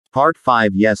Part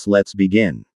 5. Yes, let's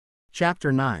begin.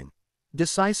 Chapter 9.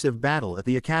 Decisive Battle at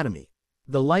the Academy.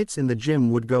 The lights in the gym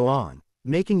would go on,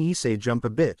 making Issei jump a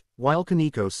bit, while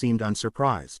Kaneko seemed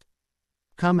unsurprised.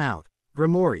 "Come out,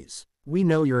 Grimoires. We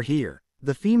know you're here."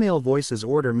 The female voice's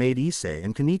order made Issei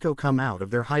and Kaneko come out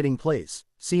of their hiding place,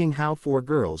 seeing how 4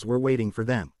 girls were waiting for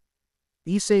them.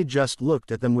 Issei just looked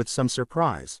at them with some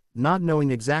surprise, not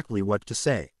knowing exactly what to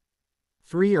say.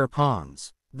 3 are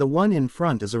pawns. The one in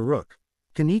front is a rook.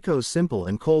 Kaneko's simple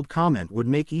and cold comment would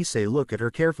make Issei look at her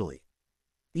carefully.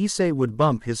 Issei would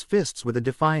bump his fists with a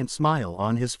defiant smile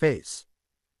on his face.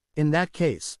 "In that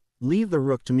case, leave the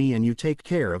rook to me and you take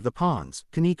care of the pawns,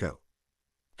 Kaneko."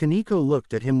 Kaneko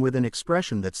looked at him with an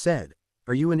expression that said,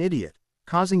 "Are you an idiot?"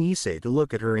 causing Issei to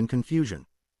look at her in confusion.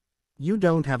 "You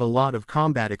don't have a lot of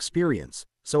combat experience,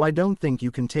 so I don't think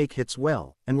you can take hits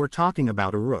well, and we're talking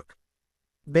about a rook.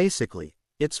 Basically,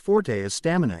 its forte is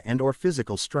stamina and/or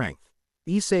physical strength."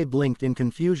 Issei blinked in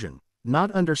confusion, not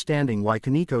understanding why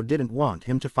Kaneko didn't want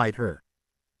him to fight her.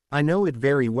 "I know it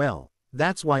very well,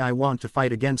 that's why I want to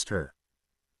fight against her."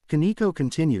 Kaneko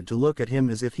continued to look at him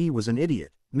as if he was an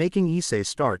idiot, making Issei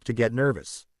start to get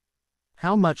nervous.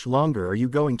 "How much longer are you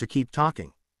going to keep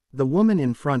talking?" the woman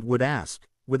in front would ask,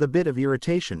 with a bit of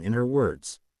irritation in her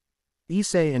words.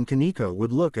 Issei and Kaneko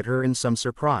would look at her in some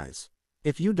surprise.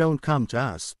 "If you don't come to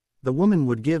us," the woman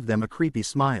would give them a creepy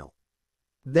smile.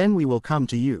 "Then we will come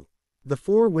to you." The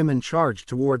 4 women charged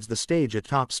towards the stage at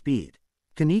top speed.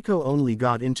 Kaneko only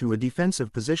got into a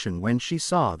defensive position when she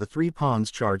saw the 3 pawns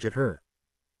charge at her.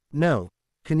 "No,"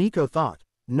 Kaneko thought,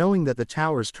 knowing that the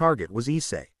tower's target was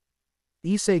Issei.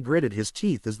 Issei gritted his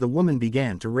teeth as the woman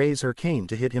began to raise her cane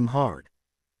to hit him hard.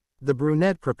 The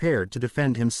brunette prepared to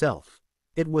defend himself.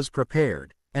 It was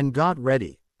prepared, and got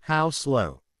ready. How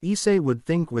slow, Issei would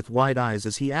think with wide eyes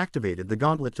as he activated the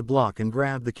gauntlet to block and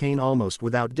grab the cane almost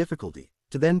without difficulty,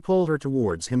 to then pull her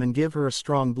towards him and give her a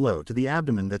strong blow to the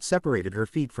abdomen that separated her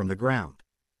feet from the ground.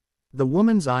 The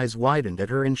woman's eyes widened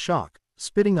at her in shock,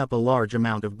 spitting up a large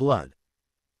amount of blood.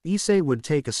 Issei would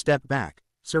take a step back,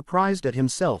 surprised at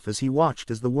himself as he watched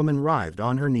as the woman writhed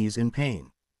on her knees in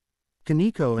pain.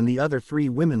 Kaneko and the other 3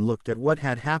 women looked at what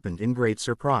had happened in great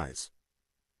surprise.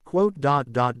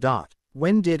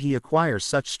 When did he acquire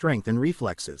such strength and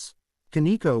reflexes?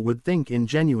 Kaneko would think in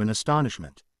genuine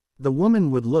astonishment. The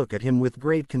woman would look at him with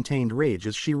great contained rage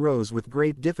as she rose with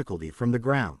great difficulty from the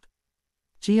ground.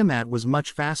 Tiamat was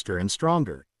much faster and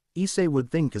stronger, Issei would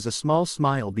think as a small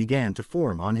smile began to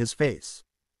form on his face.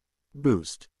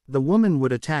 Boost. The woman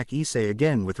would attack Issei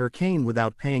again with her cane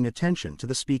without paying attention to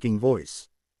the speaking voice.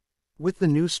 With the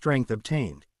new strength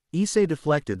obtained, Issei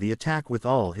deflected the attack with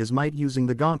all his might using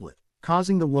the gauntlet,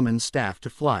 causing the woman's staff to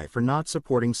fly for not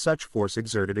supporting such force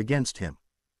exerted against him.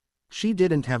 She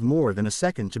didn't have more than a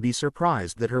second to be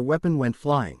surprised that her weapon went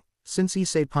flying, since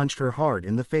Issei punched her hard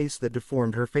in the face that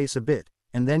deformed her face a bit,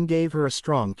 and then gave her a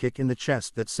strong kick in the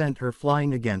chest that sent her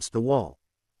flying against the wall,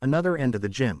 another end of the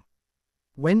gym.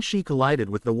 When she collided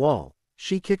with the wall,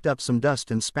 she kicked up some dust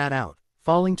and spat out,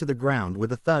 falling to the ground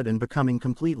with a thud and becoming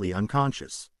completely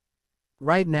unconscious.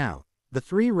 Right now, the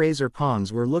 3 razor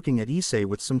pawns were looking at Issei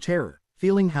with some terror,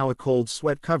 feeling how a cold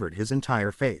sweat covered his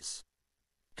entire face.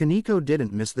 Kaneko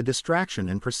didn't miss the distraction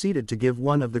and proceeded to give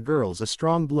one of the girls a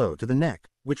strong blow to the neck,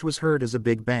 which was heard as a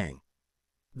big bang.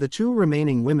 The 2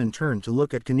 remaining women turned to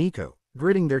look at Kaneko,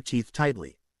 gritting their teeth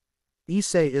tightly.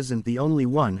 Issei isn't the only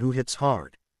one who hits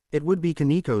hard. It would be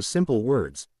Kaneko's simple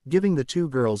words, giving the 2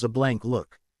 girls a blank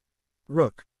look.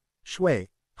 Rook, Shui,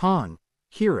 Pawn,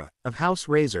 Kira, of House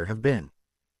Razor have been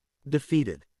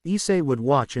defeated. Issei would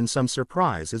watch in some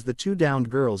surprise as the 2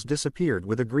 downed girls disappeared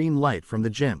with a green light from the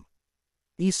gym.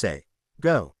 "Issei,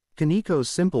 go." Kaneko's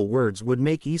simple words would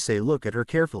make Issei look at her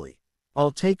carefully.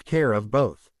 "I'll take care of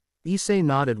both." Issei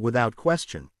nodded without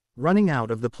question, running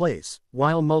out of the place,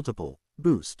 while multiple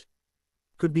boost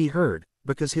could be heard,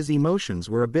 because his emotions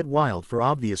were a bit wild for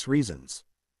obvious reasons.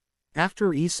 After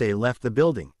Issei left the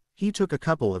building, he took a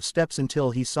couple of steps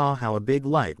until he saw how a big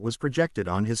light was projected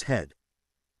on his head.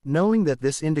 Knowing that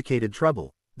this indicated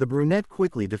trouble, the brunette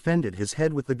quickly defended his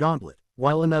head with the gauntlet,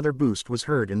 while another boost was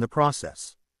heard in the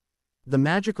process. The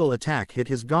magical attack hit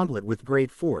his gauntlet with great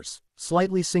force,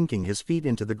 slightly sinking his feet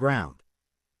into the ground.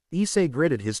 Issei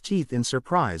gritted his teeth in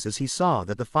surprise as he saw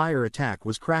that the fire attack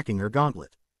was cracking her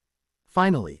gauntlet.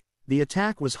 Finally, the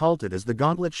attack was halted as the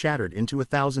gauntlet shattered into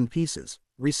 1,000 pieces,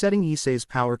 resetting Issei's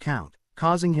power count,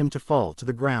 causing him to fall to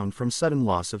the ground from sudden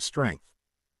loss of strength.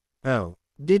 "Oh,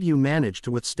 did you manage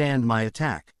to withstand my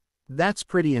attack? That's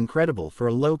pretty incredible for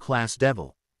a low-class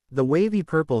devil." The wavy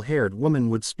purple-haired woman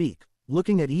would speak,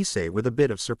 looking at Issei with a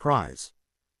bit of surprise.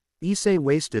 Issei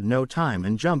wasted no time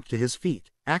and jumped to his feet,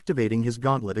 activating his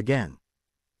gauntlet again.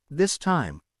 This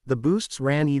time, the boosts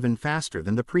ran even faster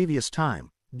than the previous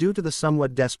time, due to the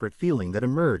somewhat desperate feeling that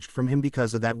emerged from him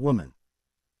because of that woman.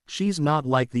 She's not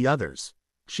like the others.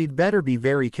 She'd better be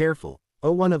very careful.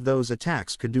 Oh, one of those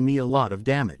attacks could do me a lot of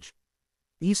damage.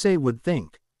 Issei would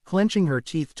think, clenching her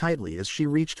teeth tightly as she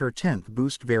reached her 10th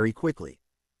boost very quickly.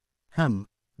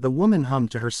 The woman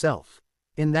hummed to herself.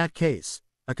 In that case,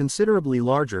 a considerably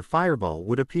larger fireball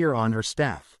would appear on her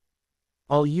staff.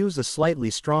 I'll use a slightly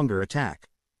stronger attack.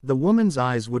 The woman's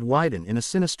eyes would widen in a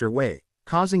sinister way,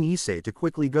 causing Issei to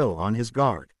quickly go on his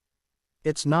guard.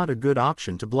 It's not a good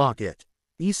option to block it.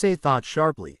 Issei thought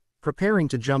sharply, preparing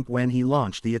to jump when he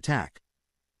launched the attack.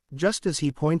 Just as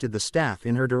he pointed the staff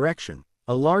in her direction,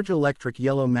 a large electric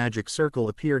yellow magic circle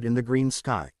appeared in the green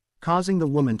sky, causing the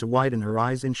woman to widen her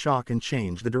eyes in shock and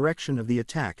change the direction of the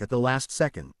attack at the last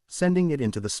second, sending it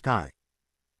into the sky.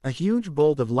 A huge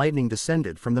bolt of lightning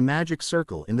descended from the magic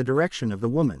circle in the direction of the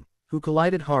woman, who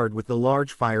collided hard with the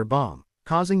large fire bomb,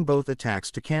 causing both attacks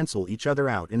to cancel each other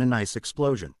out in a nice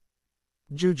explosion.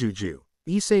 Jujuju.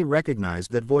 Issei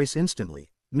recognized that voice instantly,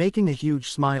 making a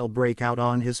huge smile break out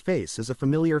on his face as a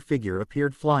familiar figure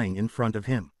appeared flying in front of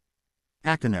him.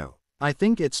 Akeno. I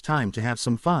think it's time to have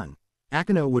some fun,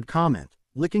 Akeno would comment,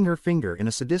 licking her finger in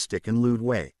a sadistic and lewd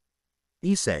way.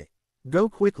 Issei. Go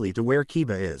quickly to where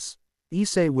Kiba is.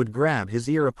 Issei would grab his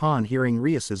ear upon hearing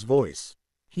Rias's voice.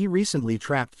 He recently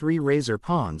trapped 3 razor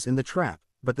pawns in the trap,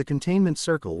 but the containment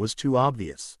circle was too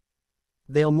obvious.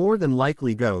 They'll more than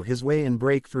likely go his way and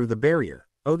break through the barrier.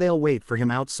 Oh, they'll wait for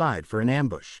him outside for an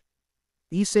ambush.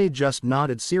 Issei just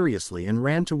nodded seriously and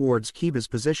ran towards Kiba's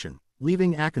position,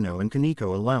 leaving Akeno and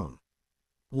Kaneko alone.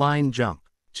 Line jump.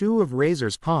 2 of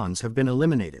Razor's pawns have been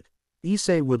eliminated.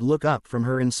 Issei would look up from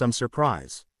her in some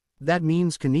surprise. That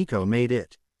means Kaneko made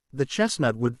it. The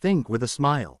chestnut would think with a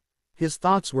smile. His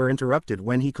thoughts were interrupted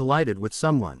when he collided with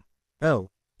someone. Oh,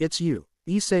 it's you,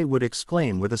 Issei would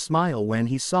exclaim with a smile when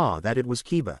he saw that it was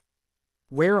Kiba.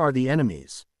 Where are the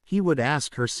enemies? He would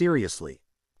ask her seriously.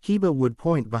 Kiba would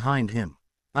point behind him.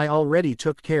 I already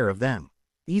took care of them.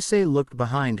 Issei looked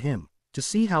behind him, to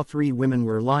see how 3 women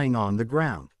were lying on the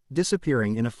ground,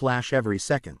 disappearing in a flash every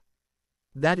second.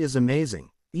 That is amazing,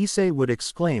 Issei would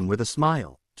exclaim with a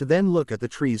smile, to then look at the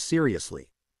trees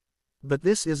seriously. But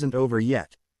this isn't over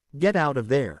yet. Get out of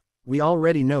there, we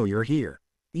already know you're here,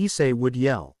 Issei would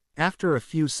yell. After a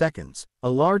few seconds, a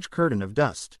large curtain of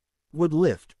dust would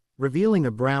lift, revealing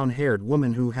a brown-haired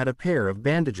woman who had a pair of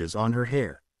bandages on her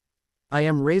hair. I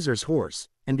am Razor's horse,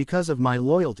 and because of my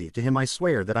loyalty to him I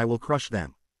swear that I will crush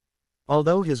them.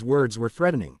 Although his words were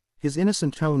threatening, his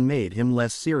innocent tone made him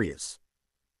less serious.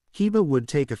 Kiba would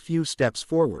take a few steps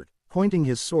forward, pointing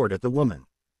his sword at the woman.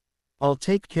 I'll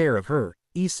take care of her,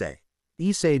 Issei.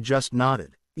 Issei just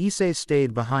nodded. Issei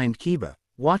stayed behind Kiba,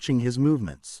 watching his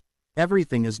movements.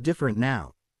 Everything is different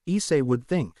now, Issei would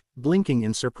think, blinking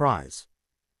in surprise.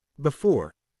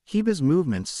 Before, Kiba's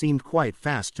movements seemed quite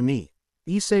fast to me,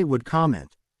 Issei would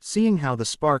comment, seeing how the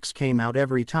sparks came out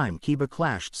every time Kiba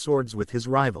clashed swords with his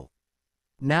rival.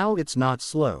 Now it's not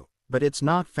slow, but it's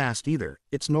not fast either,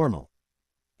 it's normal.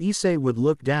 Issei would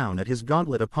look down at his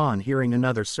gauntlet upon hearing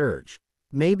another surge.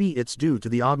 Maybe it's due to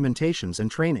the augmentations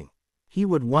and training. He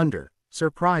would wonder,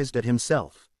 surprised at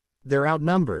himself. They're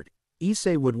outnumbered.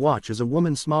 Issei would watch as a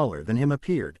woman smaller than him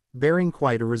appeared, bearing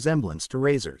quite a resemblance to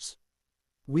Razor's.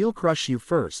 We'll crush you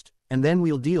first, and then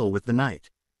we'll deal with the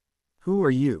night. Who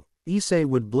are you? Issei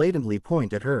would blatantly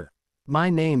point at her.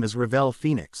 My name is Ravel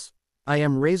Phoenix. I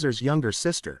am Razor's younger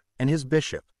sister, and his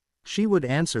bishop. She would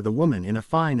answer the woman in a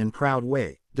fine and proud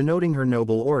way, denoting her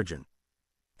noble origin.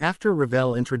 After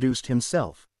Ravel introduced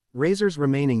himself, Razor's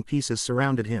remaining pieces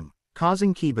surrounded him,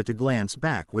 causing Kiba to glance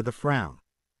back with a frown.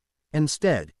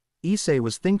 Instead, Issei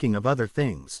was thinking of other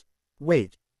things.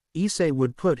 Wait, Issei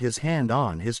would put his hand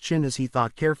on his chin as he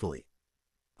thought carefully.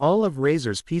 All of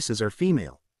Razor's pieces are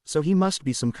female, so he must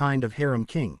be some kind of harem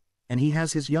king, and he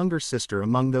has his younger sister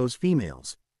among those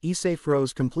females. Issei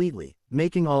froze completely,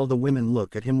 making all the women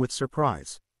look at him with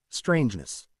surprise,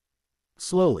 strangeness.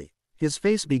 Slowly, his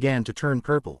face began to turn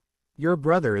purple. Your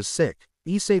brother is sick,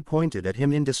 Issei pointed at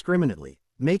him indiscriminately,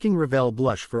 making Ravel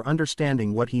blush for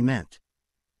understanding what he meant.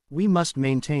 We must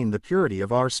maintain the purity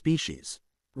of our species.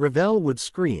 Ravel would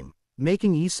scream,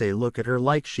 making Issei look at her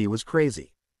like she was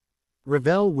crazy.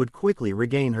 Ravel would quickly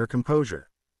regain her composure.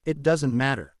 It doesn't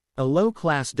matter. A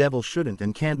low-class devil shouldn't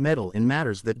and can't meddle in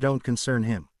matters that don't concern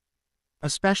him.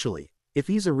 Especially, if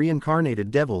he's a reincarnated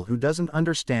devil who doesn't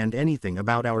understand anything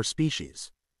about our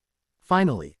species.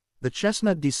 Finally, the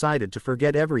chestnut decided to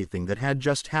forget everything that had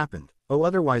just happened,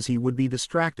 otherwise he would be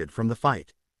distracted from the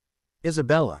fight.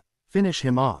 Isabella, finish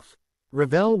him off.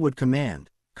 Ravel would command,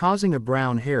 causing a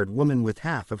brown-haired woman with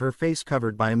half of her face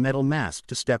covered by a metal mask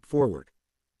to step forward.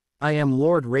 I am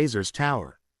Lord Razor's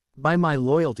tower. By my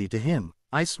loyalty to him,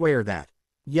 I swear that.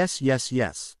 Yes, yes,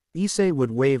 yes. Issei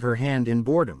would wave her hand in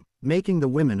boredom, making the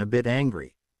women a bit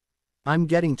angry. I'm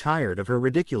getting tired of her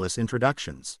ridiculous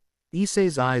introductions.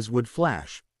 Issei's eyes would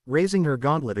flash, raising her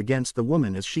gauntlet against the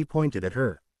woman as she pointed at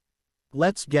her.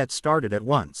 Let's get started at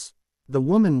once. The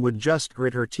woman would just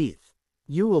grit her teeth.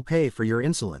 You will pay for your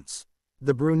insolence.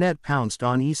 The brunette pounced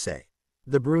on Issei.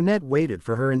 The brunette waited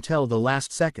for her until the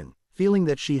last second, feeling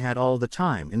that she had all the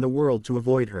time in the world to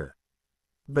avoid her.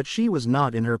 But she was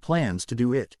not in her plans to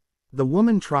do it. The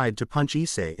woman tried to punch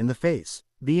Issei in the face,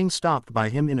 being stopped by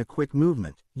him in a quick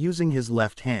movement, using his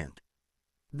left hand.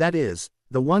 That is,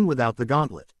 the one without the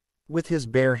gauntlet. With his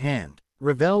bare hand,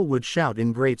 Ravel would shout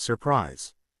in great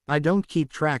surprise. I don't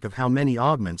keep track of how many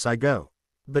augments I go.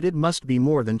 But it must be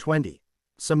more than 20.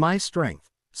 So my strength,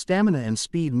 stamina and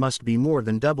speed must be more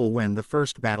than double when the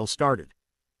first battle started.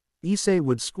 Issei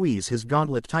would squeeze his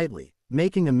gauntlet tightly,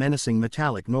 making a menacing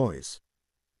metallic noise.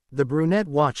 The brunette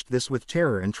watched this with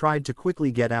terror and tried to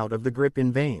quickly get out of the grip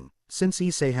in vain, since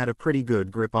Issei had a pretty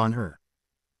good grip on her.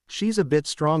 She's a bit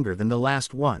stronger than the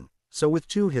last one, so with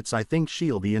 2 hits I think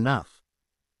she'll be enough.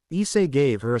 Issei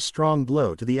gave her a strong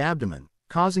blow to the abdomen,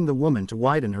 causing the woman to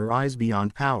widen her eyes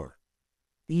beyond power.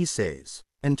 Issei's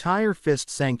entire fist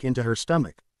sank into her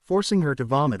stomach, forcing her to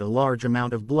vomit a large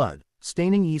amount of blood,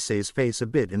 staining Issei's face a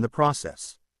bit in the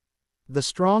process. The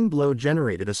strong blow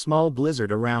generated a small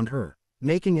blizzard around her,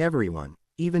 making everyone,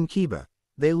 even Kiba,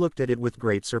 they looked at it with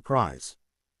great surprise.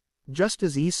 Just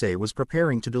as Issei was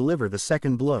preparing to deliver the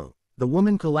second blow, the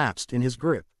woman collapsed in his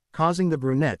grip, causing the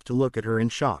brunette to look at her in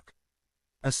shock.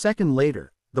 A second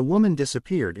later, the woman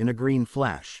disappeared in a green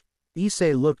flash.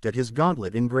 Issei looked at his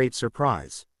gauntlet in great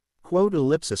surprise.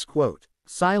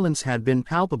 Silence had been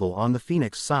palpable on the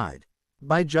Phoenix side.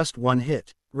 By just 1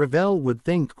 hit, Ravel would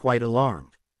think quite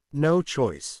alarmed. No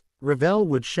choice. Ravel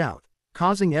would shout,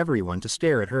 causing everyone to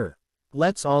stare at her.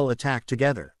 Let's all attack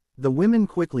together. The women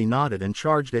quickly nodded and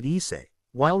charged at Issei,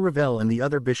 while Ravel and the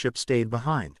other bishop stayed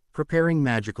behind, preparing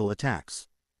magical attacks.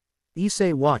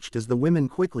 Issei watched as the women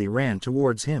quickly ran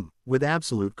towards him, with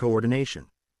absolute coordination.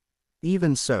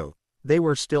 Even so, they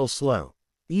were still slow.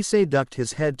 Issei ducked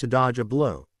his head to dodge a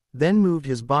blow, then moved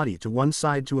his body to one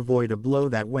side to avoid a blow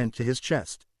that went to his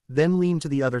chest, then leaned to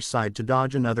the other side to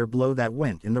dodge another blow that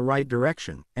went in the right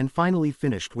direction, and finally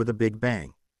finished with a big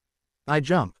bang. I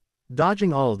jump,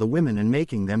 dodging all the women and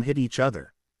making them hit each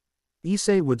other.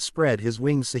 Issei would spread his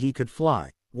wings so he could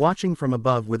fly, watching from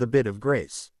above with a bit of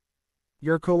grace.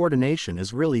 Your coordination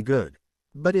is really good.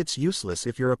 But it's useless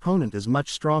if your opponent is much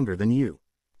stronger than you.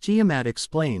 Tiamat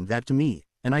explained that to me,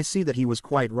 and I see that he was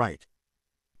quite right.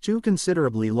 2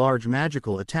 considerably large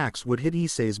magical attacks would hit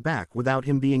Issei's back without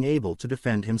him being able to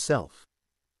defend himself.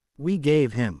 We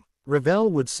gave him,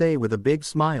 Ravel would say with a big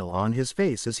smile on his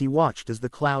face as he watched as the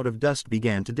cloud of dust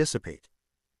began to dissipate.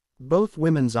 Both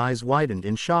women's eyes widened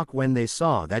in shock when they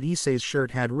saw that Issei's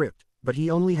shirt had ripped, but he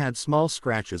only had small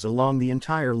scratches along the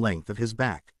entire length of his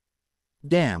back.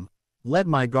 Damn, let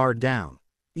my guard down.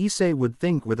 Issei would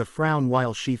think with a frown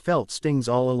while she felt stings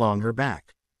all along her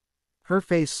back. Her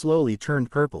face slowly turned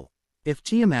purple. If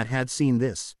Tiamat had seen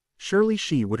this, surely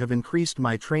she would have increased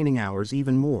my training hours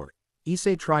even more.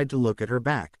 Issei tried to look at her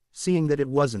back, seeing that it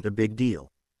wasn't a big deal.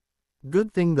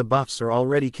 Good thing the buffs are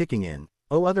already kicking in,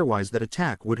 otherwise that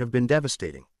attack would have been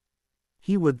devastating.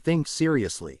 He would think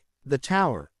seriously. The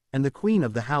tower, and the queen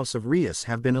of the House of Rias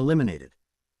have been eliminated.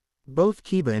 Both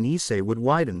Kiba and Issei would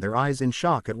widen their eyes in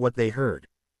shock at what they heard.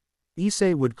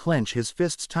 Issei would clench his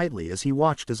fists tightly as he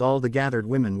watched as all the gathered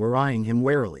women were eyeing him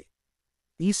warily.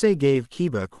 Issei gave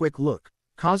Kiba a quick look,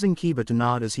 causing Kiba to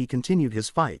nod as he continued his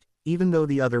fight, even though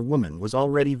the other woman was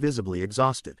already visibly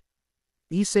exhausted.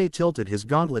 Issei tilted his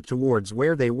gauntlet towards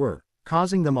where they were,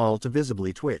 causing them all to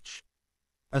visibly twitch.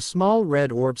 A small red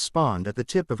orb spawned at the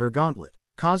tip of her gauntlet,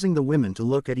 causing the women to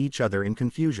look at each other in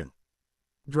confusion.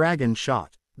 Dragon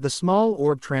shot. The small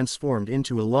orb transformed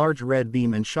into a large red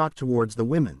beam and shot towards the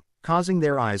women, causing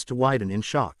their eyes to widen in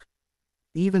shock.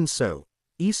 Even so,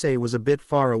 Issei was a bit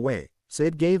far away, so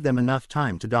it gave them enough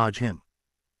time to dodge him.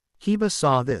 Kiba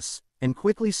saw this, and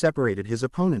quickly separated his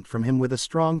opponent from him with a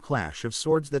strong clash of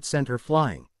swords that sent her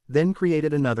flying, then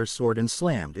created another sword and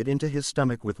slammed it into his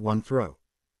stomach with one throw.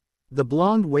 The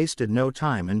blonde wasted no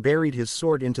time and buried his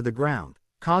sword into the ground,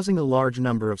 causing a large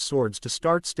number of swords to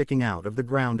start sticking out of the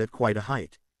ground at quite a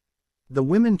height. The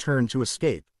women turned to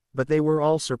escape, but they were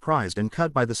all surprised and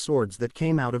cut by the swords that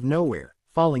came out of nowhere,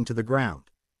 falling to the ground.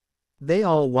 They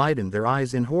all widened their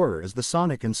eyes in horror as the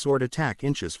sonic and sword attack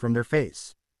inches from their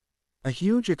face. A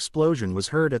huge explosion was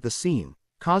heard at the scene,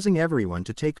 causing everyone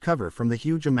to take cover from the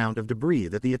huge amount of debris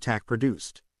that the attack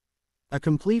produced. A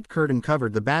complete curtain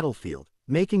covered the battlefield,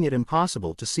 making it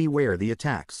impossible to see where the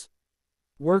attacks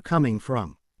were coming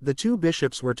from. The two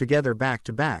bishops were together back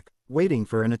to back, waiting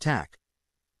for an attack.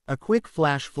 A quick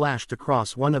flash flashed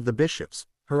across one of the bishops,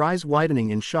 her eyes widening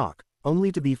in shock,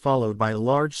 only to be followed by a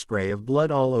large spray of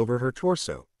blood all over her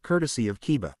torso, courtesy of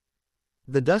Kiba.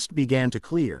 The dust began to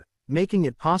clear, making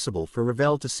it possible for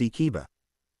Ravel to see Kiba.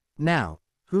 "Now,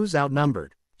 who's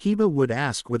outnumbered?" Kiba would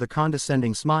ask with a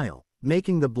condescending smile,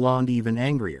 making the blonde even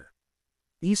angrier.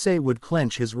 Issei would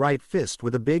clench his right fist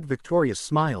with a big victorious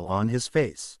smile on his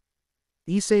face.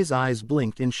 Issei's eyes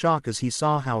blinked in shock as he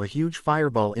saw how a huge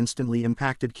fireball instantly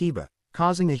impacted Kiba,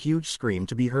 causing a huge scream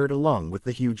to be heard along with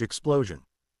the huge explosion.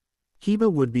 Kiba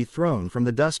would be thrown from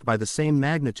the dust by the same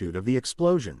magnitude of the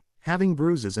explosion, having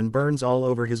bruises and burns all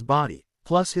over his body,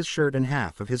 plus his shirt and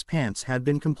half of his pants had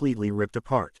been completely ripped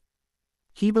apart.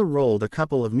 Kiba rolled a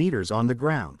couple of meters on the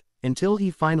ground, until he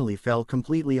finally fell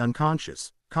completely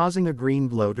unconscious, causing a green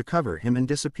glow to cover him and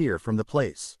disappear from the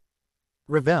place.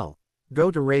 "Ravel,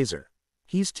 go to Razor.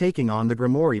 He's taking on the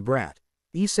Grimoire brat."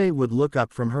 Issei would look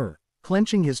up from her,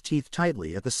 clenching his teeth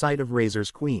tightly at the sight of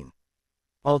Razor's queen.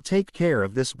 "I'll take care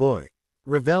of this boy."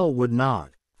 Ravel would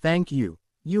nod. "Thank you,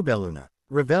 Ubeluna."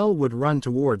 Ravel would run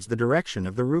towards the direction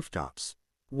of the rooftops.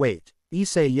 "Wait,"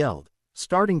 Issei yelled,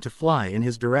 starting to fly in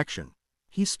his direction.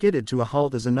 He skidded to a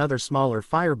halt as another smaller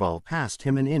fireball passed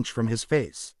him an inch from his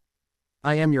face.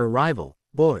 "I am your rival,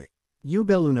 boy,"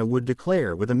 Ubeluna would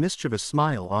declare with a mischievous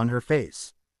smile on her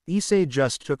face. Issei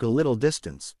just took a little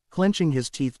distance, clenching his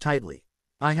teeth tightly.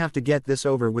 "I have to get this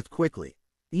over with quickly."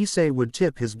 Issei would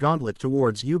tip his gauntlet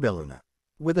towards Ubeluna.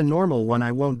 "With a normal one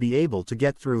I won't be able to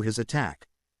get through his attack.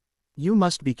 You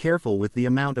must be careful with the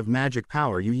amount of magic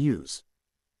power you use.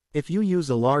 If you use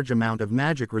a large amount of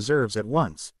magic reserves at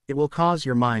once, it will cause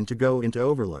your mind to go into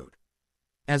overload.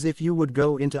 As if you would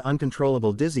go into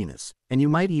uncontrollable dizziness, and you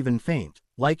might even faint,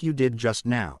 like you did just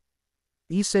now."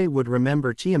 Issei would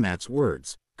remember Tiamat's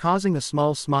words, causing a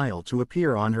small smile to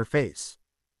appear on her face.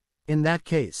 In that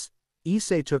case,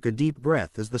 Issei took a deep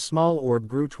breath as the small orb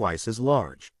grew twice as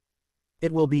large.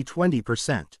 "It will be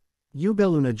 20%.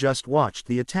 Ubeluna just watched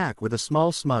the attack with a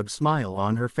small smug smile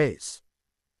on her face.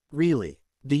 "Really?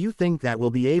 Do you think that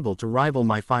will be able to rival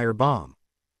my fire bomb?"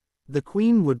 The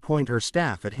queen would point her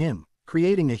staff at him,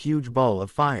 creating a huge ball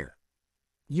of fire.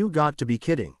 "You got to be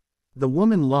kidding." The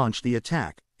woman launched the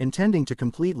attack, intending to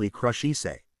completely crush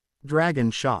Issei. Dragon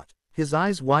shot. His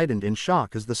eyes widened in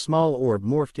shock as the small orb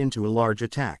morphed into a large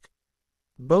attack.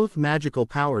 Both magical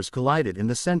powers collided in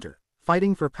the center,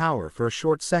 fighting for power for a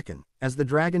short second, as the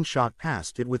dragon shot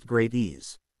past it with great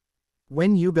ease.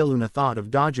 When Ubeluna thought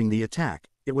of dodging the attack,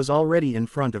 it was already in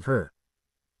front of her.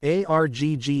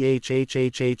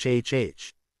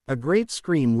 Argghhhhhh. A great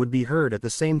scream would be heard at the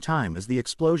same time as the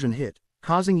explosion hit,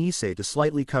 causing Issei to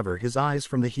slightly cover his eyes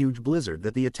from the huge blizzard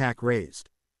that the attack raised.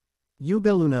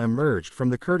 Ubeluna emerged from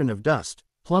the curtain of dust,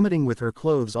 plummeting with her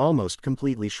clothes almost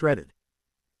completely shredded.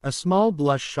 A small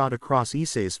blush shot across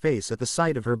Issei's face at the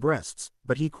sight of her breasts,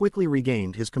 but he quickly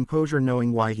regained his composure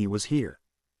knowing why he was here.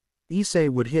 Issei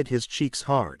would hit his cheeks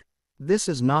hard. This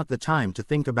is not the time to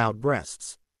think about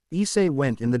breasts. Issei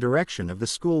went in the direction of the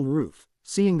school roof,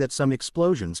 seeing that some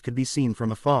explosions could be seen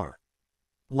from afar.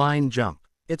 Line jump.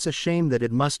 "It's a shame that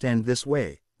it must end this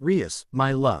way, Rias,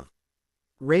 my love."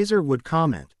 Razor would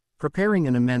comment, preparing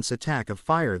an immense attack of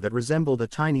fire that resembled a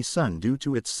tiny sun due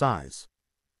to its size.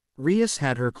 Rias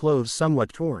had her clothes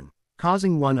somewhat torn,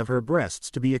 causing one of her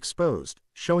breasts to be exposed,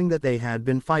 showing that they had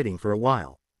been fighting for a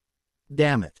while.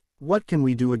 "Damn it, what can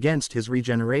we do against his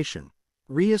regeneration?"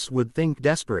 Rias would think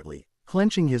desperately,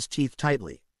 clenching his teeth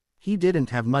tightly. He didn't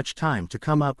have much time to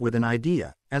come up with an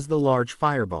idea, as the large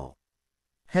fireball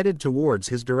headed towards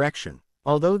his direction.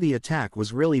 Although the attack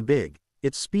was really big,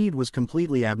 its speed was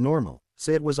completely abnormal,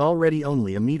 so it was already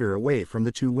only a meter away from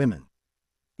the two women.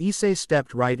 Issei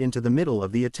stepped right into the middle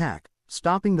of the attack,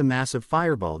 stopping the massive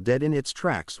fireball dead in its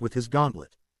tracks with his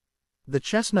gauntlet. The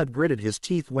chestnut gritted his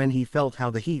teeth when he felt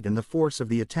how the heat and the force of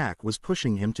the attack was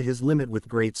pushing him to his limit with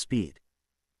great speed.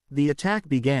 The attack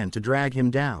began to drag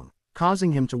him down,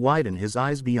 causing him to widen his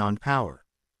eyes beyond power.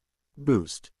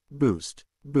 Boost, boost,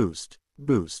 boost,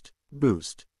 boost,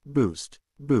 boost, boost,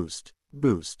 boost,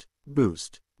 boost, boost,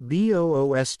 boostoo.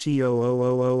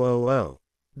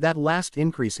 That last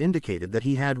increase indicated that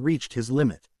he had reached his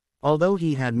limit. Although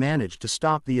he had managed to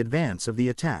stop the advance of the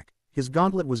attack, his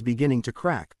gauntlet was beginning to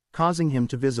crack, causing him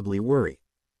to visibly worry.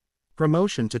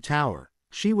 Promotion to tower.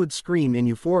 She would scream in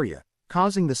euphoria,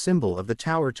 causing the symbol of the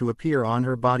tower to appear on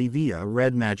her body via a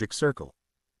red magic circle.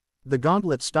 The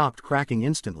gauntlet stopped cracking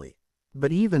instantly.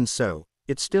 But even so,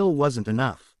 it still wasn't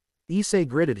enough. Issei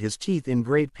gritted his teeth in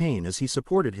great pain as he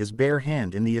supported his bare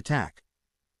hand in the attack.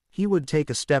 He would take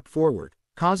a step forward,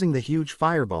 causing the huge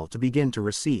fireball to begin to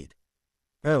recede.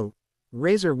 Oh,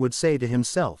 Razor would say to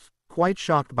himself, quite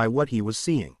shocked by what he was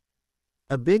seeing.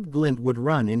 A big glint would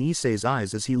run in Issei's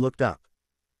eyes as he looked up.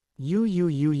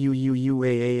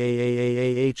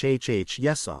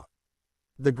 Yes.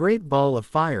 The great ball of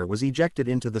fire was ejected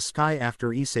into the sky after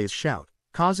Issei's shout,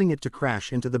 causing it to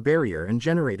crash into the barrier and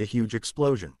generate a huge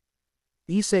explosion.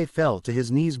 Issei fell to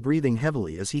his knees breathing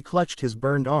heavily as he clutched his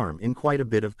burned arm in quite a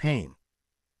bit of pain.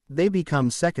 They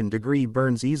become second-degree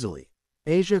burns easily.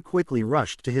 Asia quickly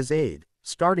rushed to his aid,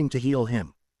 starting to heal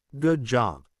him. Good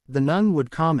job, the nun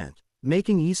would comment,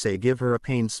 making Issei give her a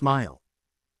pained smile.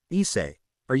 Issei,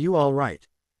 are you all right?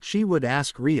 She would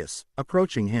ask Rias,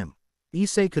 approaching him.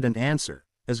 Issei couldn't answer,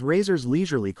 as Razor's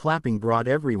leisurely clapping brought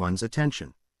everyone's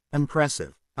attention.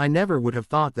 Impressive. I never would have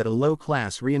thought that a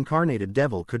low-class reincarnated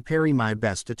devil could parry my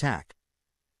best attack.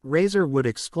 Razor would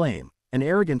exclaim, an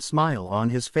arrogant smile on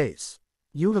his face.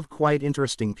 You have quite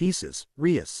interesting pieces,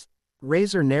 Rias.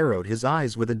 Razor narrowed his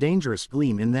eyes with a dangerous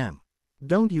gleam in them.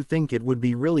 Don't you think it would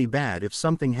be really bad if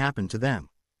something happened to them?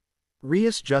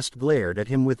 Rias just glared at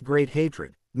him with great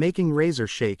hatred, making Razor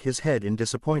shake his head in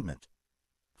disappointment.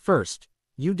 First,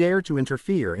 you dare to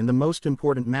interfere in the most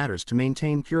important matters to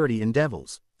maintain purity in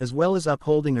devils, as well as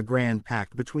upholding a grand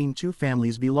pact between two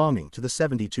families belonging to the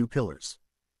 72 pillars.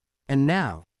 And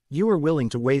now, you are willing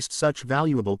to waste such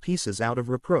valuable pieces out of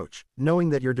reproach, knowing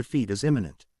that your defeat is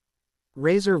imminent.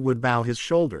 Razor would bow his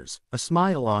shoulders, a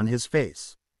smile on his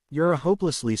face. You're a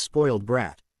hopelessly spoiled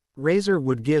brat. Razor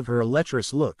would give her a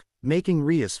lecherous look, making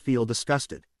Rias feel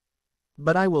disgusted.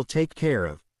 But I will take care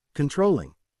of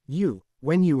controlling you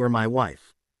when you are my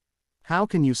wife. How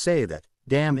can you say that,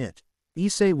 damn it?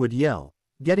 Issei would yell,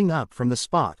 getting up from the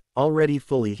spot, already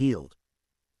fully healed.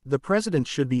 The president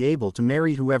should be able to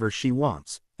marry whoever she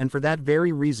wants, and for that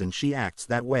very reason she acts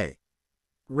that way.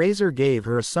 Razor gave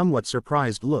her a somewhat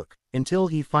surprised look, until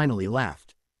he finally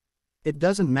laughed. It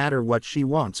doesn't matter what she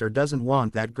wants or doesn't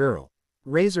want that girl.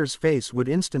 Razor's face would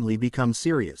instantly become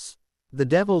serious. The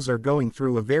devils are going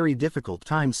through a very difficult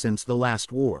time since the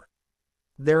last war.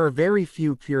 There are very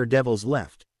few pure devils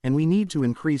left, and we need to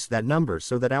increase that number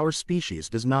so that our species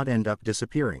does not end up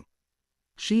disappearing.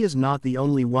 She is not the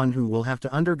only one who will have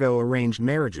to undergo arranged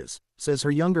marriages, says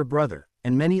her younger brother,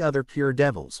 and many other pure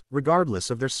devils, regardless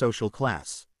of their social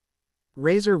class.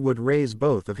 Razor would raise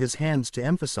both of his hands to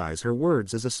emphasize her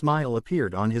words as a smile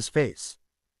appeared on his face.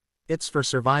 It's for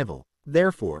survival,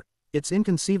 therefore, it's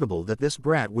inconceivable that this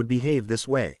brat would behave this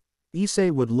way.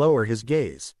 Issei would lower his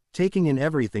gaze, taking in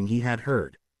everything he had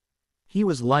heard. He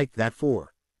was like that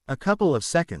for a couple of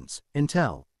seconds,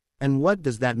 until, and what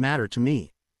does that matter to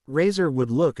me? Razor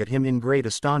would look at him in great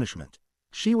astonishment.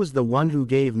 She was the one who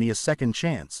gave me a second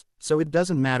chance, so it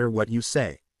doesn't matter what you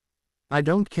say. I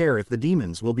don't care if the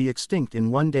demons will be extinct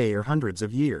in one day or hundreds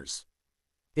of years.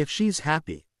 If she's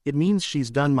happy, it means she's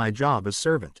done my job as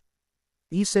servant.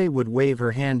 Issei would wave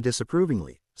her hand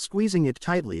disapprovingly, squeezing it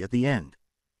tightly at the end.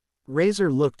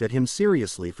 Razor looked at him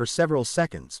seriously for several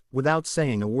seconds, without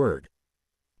saying a word.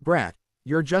 Brat,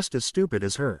 you're just as stupid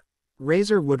as her.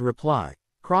 Razor would reply,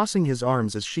 crossing his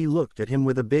arms as she looked at him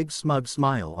with a big smug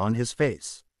smile on his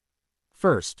face.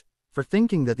 First, for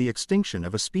thinking that the extinction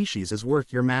of a species is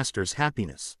worth your master's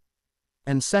happiness.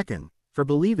 And second, for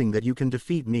believing that you can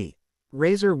defeat me.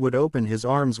 Razor would open his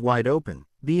arms wide open,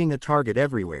 being a target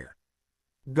everywhere.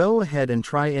 Go ahead and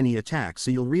try any attack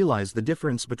so you'll realize the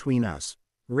difference between us.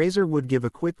 Razor would give a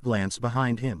quick glance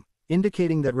behind him,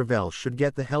 indicating that Ravel should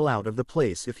get the hell out of the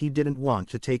place if he didn't want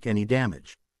to take any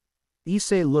damage.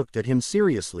 Issei looked at him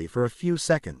seriously for a few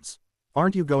seconds.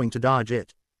 Aren't you going to dodge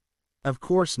it? Of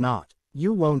course not.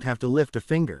 You won't have to lift a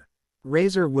finger.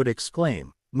 Razor would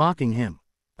exclaim, mocking him.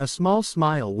 A small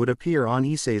smile would appear on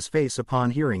Issei's face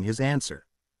upon hearing his answer.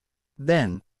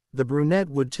 Then, the brunette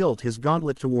would tilt his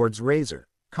gauntlet towards Razor,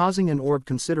 causing an orb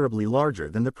considerably larger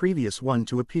than the previous one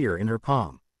to appear in her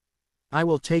palm. I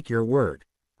will take your word.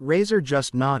 Razor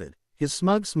just nodded, his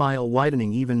smug smile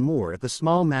widening even more at the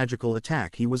small magical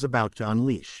attack he was about to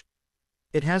unleash.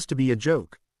 It has to be a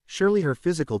joke. Surely her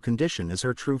physical condition is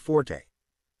her true forte.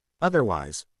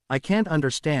 Otherwise, I can't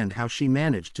understand how she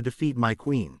managed to defeat my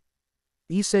queen.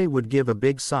 Issei would give a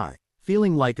big sigh,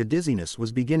 feeling like a dizziness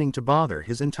was beginning to bother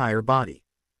his entire body.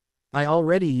 I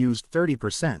already used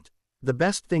 30%. The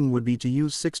best thing would be to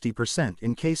use 60%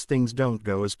 in case things don't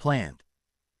go as planned.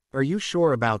 Are you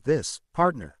sure about this,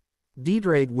 partner?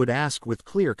 Diedrade would ask with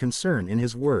clear concern in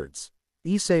his words.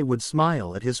 Issei would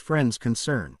smile at his friend's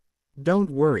concern. Don't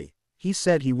worry, he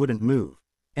said he wouldn't move.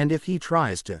 And if he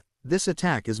tries to, this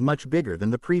attack is much bigger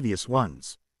than the previous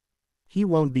ones. He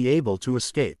won't be able to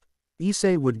escape.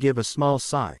 Issei would give a small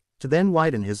sigh, to then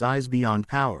widen his eyes beyond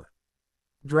power.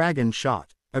 Dragon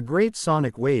shot. A great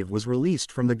sonic wave was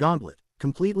released from the gauntlet,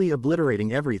 completely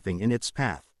obliterating everything in its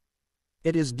path.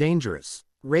 It is dangerous.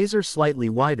 Razor slightly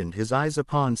widened his eyes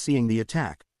upon seeing the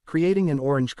attack, creating an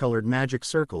orange-colored magic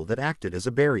circle that acted as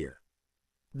a barrier.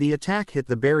 The attack hit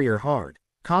the barrier hard,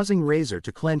 causing Razor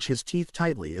to clench his teeth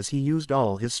tightly as he used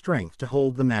all his strength to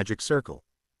hold the magic circle.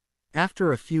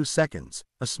 After a few seconds,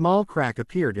 a small crack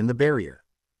appeared in the barrier.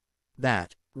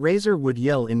 Razor would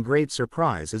yell in great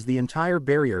surprise as the entire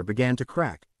barrier began to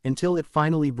crack, until it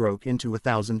finally broke into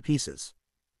 1,000 pieces.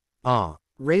 Ah!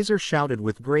 Razor shouted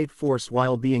with great force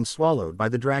while being swallowed by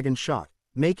the dragon shot,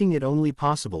 making it only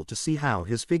possible to see how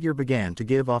his figure began to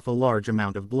give off a large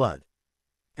amount of blood.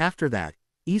 After that,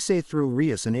 Issei threw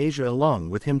Rias and Asia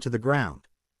along with him to the ground.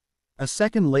 A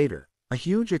second later, a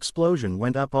huge explosion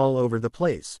went up all over the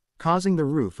place, causing the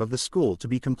roof of the school to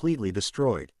be completely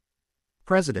destroyed.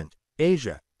 President,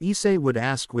 Asia, Issei would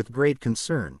ask with great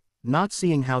concern, not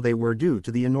seeing how they were due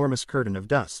to the enormous curtain of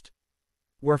dust.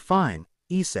 We're fine,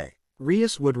 Issei.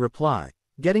 Rias would reply,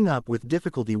 getting up with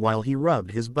difficulty while he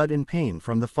rubbed his butt in pain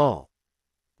from the fall.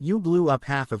 You blew up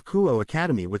half of Kuo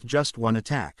Academy with just one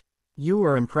attack. You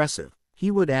are impressive,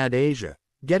 he would add Asia,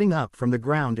 getting up from the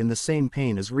ground in the same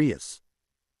pain as Rias.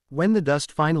 When the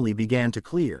dust finally began to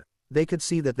clear, they could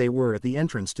see that they were at the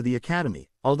entrance to the academy,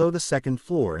 although the second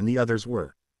floor and the others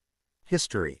were.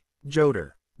 History.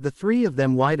 Joder. The three of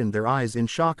them widened their eyes in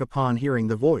shock upon hearing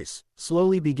the voice,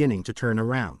 slowly beginning to turn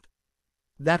around.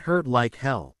 That hurt like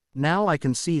hell. Now I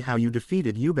can see how you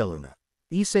defeated Ubeluna.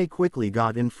 Issei quickly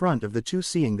got in front of the two,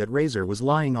 seeing that Razor was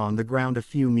lying on the ground a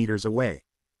few meters away.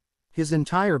 His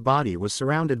entire body was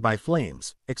surrounded by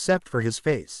flames, except for his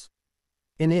face.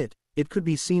 In it could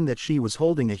be seen that she was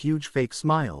holding a huge fake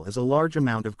smile as a large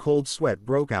amount of cold sweat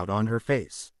broke out on her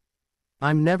face.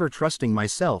 I'm never trusting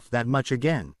myself that much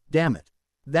again, damn it.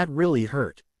 That really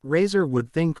hurt. Razor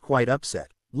would think, quite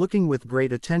upset, looking with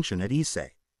great attention at Issei.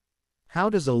 How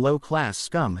does a low-class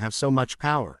scum have so much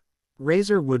power?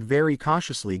 Razor would very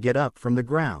cautiously get up from the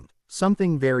ground,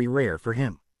 something very rare for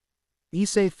him.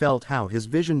 Issei felt how his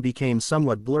vision became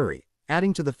somewhat blurry,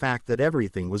 adding to the fact that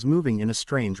everything was moving in a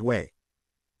strange way.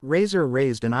 Razor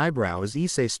raised an eyebrow as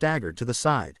Issei staggered to the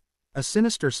side. A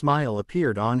sinister smile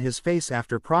appeared on his face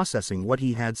after processing what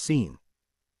he had seen.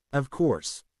 Of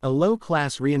course, a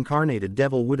low-class reincarnated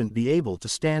devil wouldn't be able to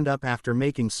stand up after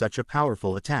making such a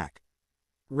powerful attack.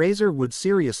 Razor would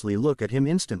seriously look at him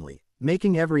instantly,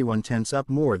 making everyone tense up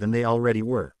more than they already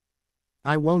were.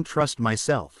 I won't trust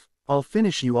myself. I'll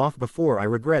finish you off before I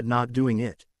regret not doing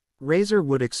it. Razor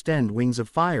would extend wings of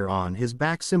fire on his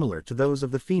back similar to those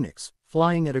of the phoenix,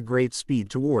 flying at a great speed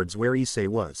towards where Issei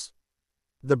was.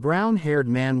 The brown-haired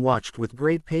man watched with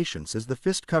great patience as the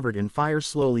fist covered in fire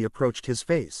slowly approached his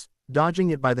face,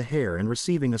 dodging it by the hair and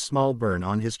receiving a small burn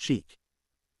on his cheek.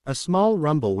 A small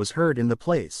rumble was heard in the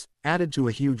place, added to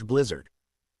a huge blizzard.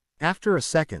 After a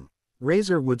second,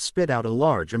 Razor would spit out a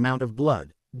large amount of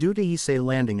blood, due to Issei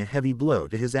landing a heavy blow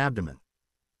to his abdomen.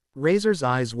 Razor's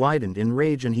eyes widened in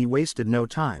rage and he wasted no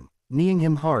time, kneeing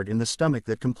him hard in the stomach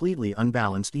that completely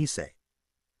unbalanced Issei.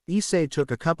 Issei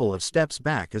took a couple of steps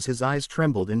back as his eyes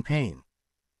trembled in pain.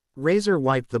 Razor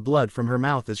wiped the blood from her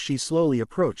mouth as she slowly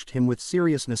approached him with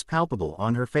seriousness palpable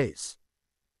on her face.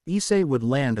 Issei would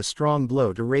land a strong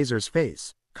blow to Razor's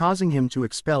face, causing him to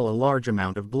expel a large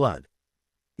amount of blood.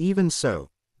 Even so,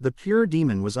 the pure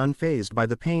demon was unfazed by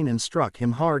the pain and struck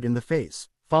him hard in the face,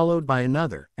 followed by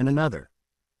another and another.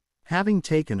 Having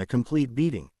taken a complete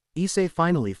beating, Issei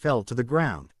finally fell to the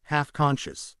ground, half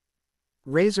conscious.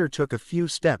 Razor took a few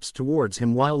steps towards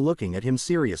him while looking at him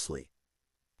seriously.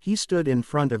 He stood in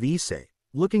front of Issei,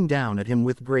 looking down at him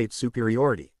with great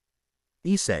superiority.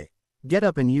 Issei, get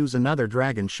up and use another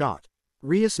dragon shot.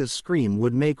 Rias's scream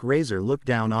would make Razor look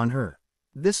down on her.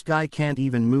 This guy can't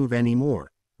even move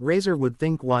anymore, Razor would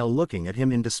think while looking at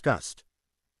him in disgust.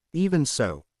 Even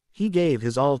so, he gave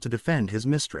his all to defend his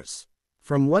mistress.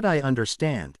 From what I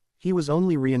understand, he was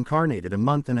only reincarnated a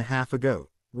month and a half ago.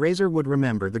 Razor would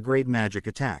remember the great magic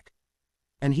attack.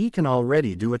 And he can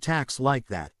already do attacks like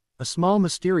that. A small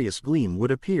mysterious gleam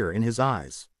would appear in his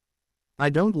eyes. I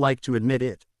don't like to admit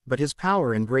it, but his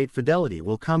power and great fidelity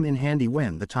will come in handy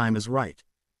when the time is right.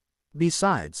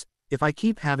 Besides, if I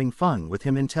keep having fun with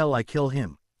him until I kill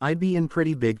him, I'd be in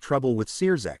pretty big trouble with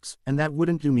Searzex, and that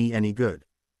wouldn't do me any good.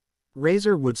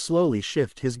 Razor would slowly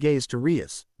shift his gaze to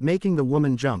Rias, making the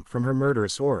woman jump from her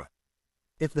murderous aura.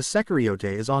 If the Sekuriote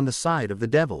is on the side of the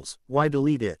devils, why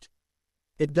delete it?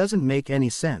 It doesn't make any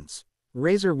sense.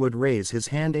 Razor would raise his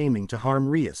hand aiming to harm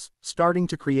Rias, starting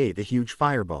to create a huge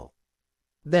fireball.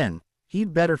 Then,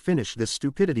 he'd better finish this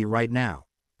stupidity right now.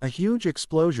 A huge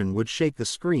explosion would shake the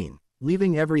screen,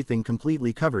 leaving everything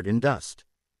completely covered in dust.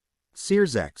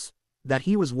 Searzex, that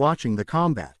he was watching the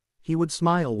combat, he would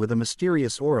smile with a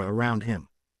mysterious aura around him.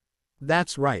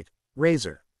 That's right,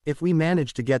 Razor. If we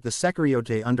manage to get the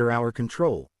Securiote under our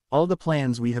control, all the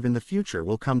plans we have in the future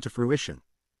will come to fruition.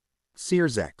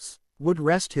 Searzex would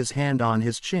rest his hand on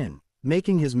his chin,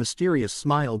 making his mysterious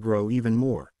smile grow even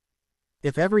more.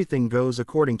 If everything goes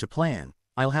according to plan,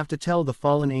 I'll have to tell the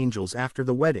fallen angels after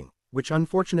the wedding, which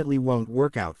unfortunately won't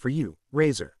work out for you,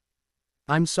 Razor.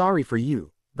 I'm sorry for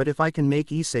you, but if I can make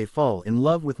Issei fall in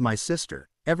love with my sister,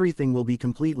 everything will be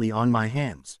completely on my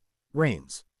hands.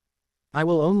 Reigns. I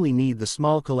will only need the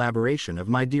small collaboration of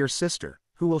my dear sister,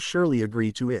 who will surely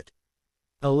agree to it.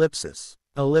 Ellipsis.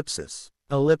 Ellipsis.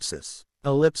 Ellipsis.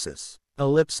 Ellipsis.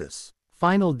 Ellipsis.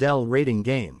 Final Dell rating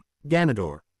game.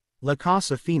 Ganador. La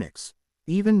Casa Phoenix.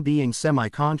 Even being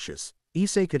semi-conscious,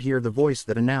 Issei could hear the voice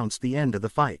that announced the end of the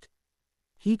fight.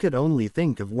 He could only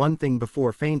think of one thing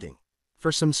before fainting.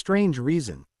 For some strange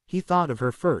reason, he thought of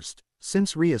her first,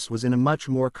 since Rias was in a much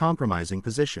more compromising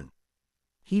position.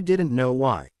 He didn't know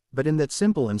why, but in that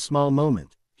simple and small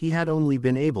moment, he had only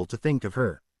been able to think of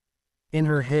her. In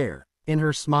her hair, in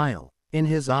her smile, in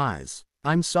his eyes.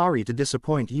 I'm sorry to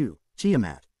disappoint you,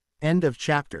 Tiamat. End of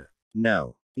chapter.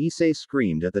 No. Issei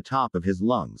screamed at the top of his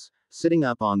lungs, sitting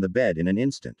up on the bed in an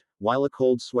instant, while a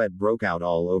cold sweat broke out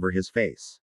all over his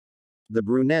face. The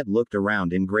brunette looked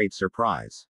around in great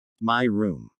surprise. My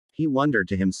room. He wondered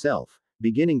to himself,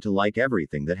 beginning to like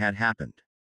everything that had happened.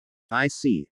 I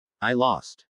see. I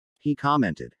lost. He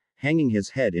commented, hanging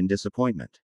his head in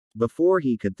disappointment. Before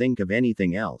he could think of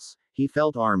anything else, he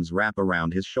felt arms wrap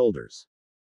around his shoulders.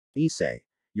 Issei,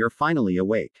 you're finally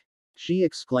awake. She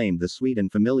exclaimed, the sweet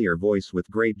and familiar voice with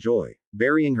great joy,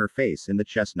 burying her face in the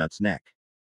chestnut's neck.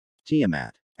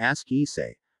 Tiamat, asked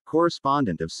Issei,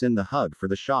 correspondent of Sin, the hug for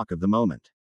the shock of the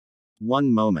moment.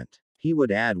 One moment, he would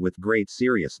add with great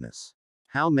seriousness.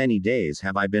 How many days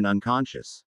have I been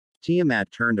unconscious?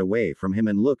 Tiamat turned away from him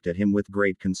and looked at him with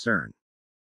great concern.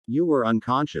 You were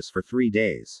unconscious for 3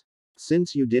 days.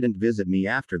 Since you didn't visit me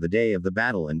after the day of the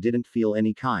battle and didn't feel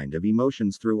any kind of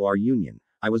emotions through our union,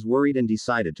 I was worried and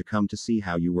decided to come to see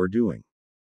how you were doing.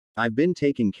 I've been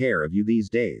taking care of you these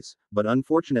days, but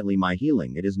unfortunately my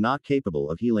healing it is not capable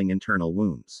of healing internal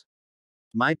wounds.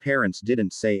 My parents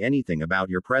didn't say anything about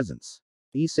your presence.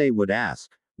 Issei would ask,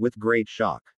 with great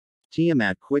shock.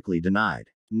 Tiamat quickly denied.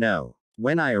 No.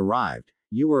 When I arrived,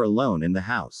 you were alone in the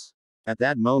house. At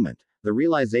that moment, the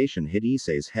realization hit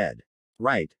Issei's head.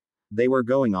 Right. They were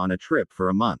going on a trip for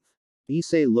a month.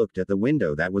 Issei looked at the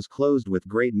window that was closed with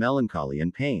great melancholy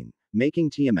and pain, making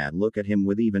Tiamat look at him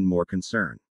with even more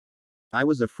concern. I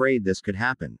was afraid this could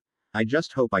happen. I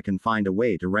just hope I can find a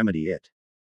way to remedy it.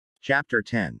 Chapter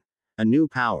 10. A New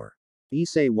Power.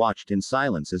 Issei watched in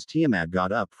silence as Tiamat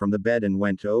got up from the bed and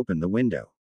went to open the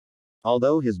window.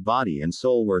 Although his body and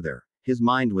soul were there, his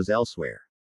mind was elsewhere.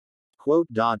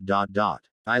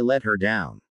 I let her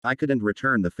down. I couldn't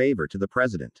return the favor to the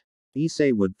president.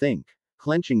 Issei would think,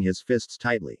 clenching his fists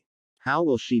tightly. How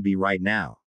will she be right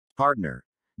now? Partner.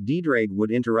 Diedrag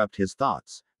would interrupt his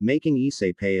thoughts, making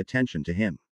Issei pay attention to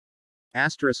him.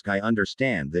 I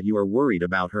understand that you are worried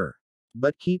about her.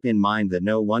 But keep in mind that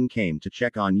no one came to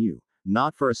check on you,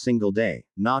 not for a single day,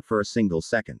 not for a single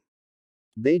second.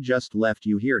 They just left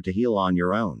you here to heal on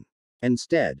your own.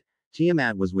 Instead,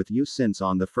 Tiamat was with you since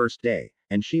on the first day,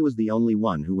 and she was the only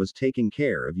one who was taking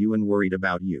care of you and worried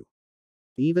about you.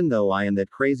 Even though I and that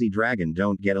crazy dragon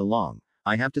don't get along,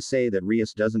 I have to say that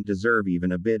Rias doesn't deserve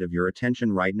even a bit of your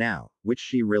attention right now, which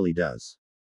she really does.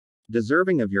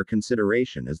 Deserving of your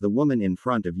consideration is the woman in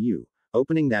front of you,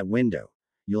 opening that window.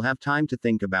 You'll have time to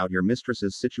think about your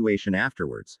mistress's situation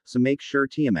afterwards, so make sure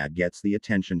Tiamat gets the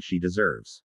attention she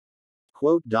deserves.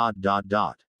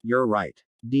 You're right,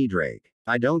 Diedrag.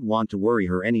 I don't want to worry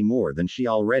her any more than she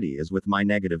already is with my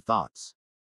negative thoughts.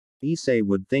 Issei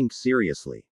would think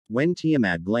seriously. When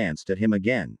Tiamat glanced at him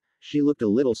again, she looked a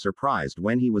little surprised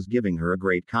when he was giving her a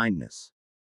great kindness.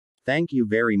 Thank you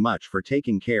very much for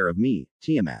taking care of me,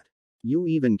 Tiamat. You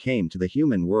even came to the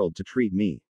human world to treat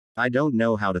me. I don't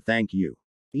know how to thank you.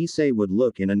 Issei would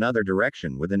look in another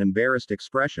direction with an embarrassed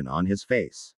expression on his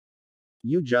face.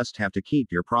 You just have to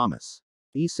keep your promise.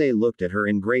 Issei looked at her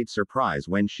in great surprise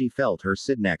when she felt her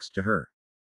sit next to her.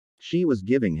 She was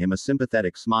giving him a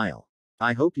sympathetic smile.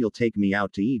 I hope you'll take me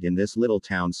out to eat in this little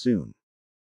town soon.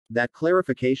 That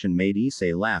clarification made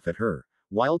Issei laugh at her,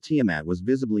 while Tiamat was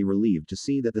visibly relieved to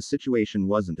see that the situation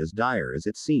wasn't as dire as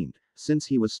it seemed, since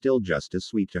he was still just as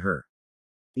sweet to her.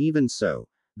 Even so,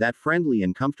 that friendly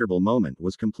and comfortable moment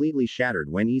was completely shattered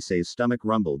when Issei's stomach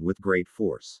rumbled with great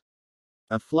force.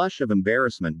 A flush of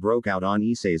embarrassment broke out on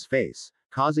Issei's face,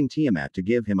 causing Tiamat to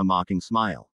give him a mocking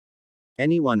smile.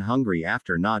 Anyone hungry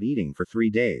after not eating for 3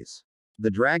 days?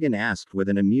 The dragon asked with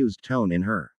an amused tone in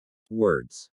her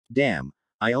words. Damn,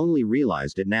 I only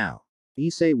realized it now.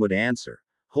 Issei would answer,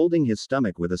 holding his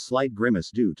stomach with a slight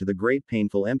grimace due to the great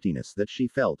painful emptiness that she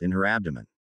felt in her abdomen.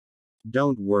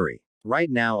 Don't worry. Right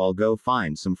now I'll go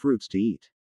find some fruits to eat.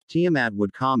 Tiamat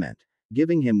would comment,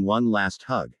 giving him one last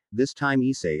hug, this time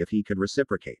Issei if he could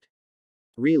reciprocate.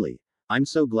 Really? I'm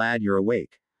so glad you're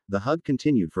awake. The hug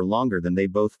continued for longer than they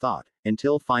both thought,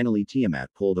 until finally Tiamat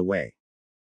pulled away.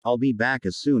 I'll be back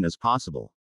as soon as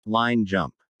possible. Line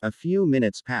jump. A few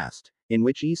minutes passed, in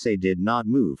which Issei did not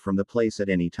move from the place at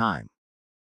any time.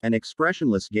 An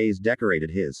expressionless gaze decorated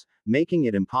his, making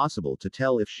it impossible to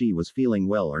tell if she was feeling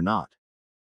well or not.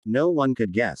 No one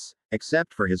could guess,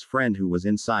 except for his friend who was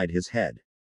inside his head.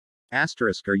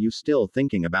 Asterisk, are you still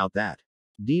thinking about that?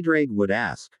 Diedrag would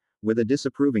ask, with a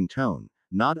disapproving tone,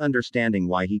 not understanding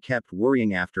why he kept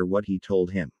worrying after what he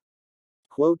told him.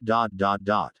 Quote.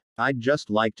 I'd just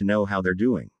like to know how they're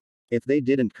doing. If they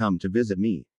didn't come to visit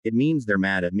me, it means they're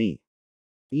mad at me.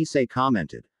 Issei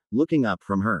commented, looking up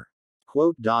from her.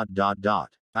 Quote.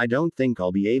 I don't think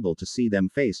I'll be able to see them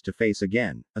face to face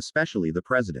again, especially the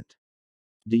president.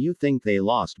 Do you think they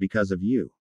lost because of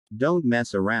you? Don't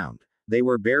mess around. They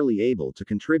were barely able to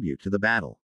contribute to the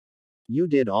battle. You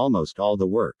did almost all the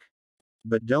work.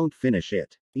 But don't finish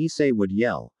it. Issei would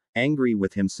yell, angry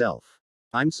with himself.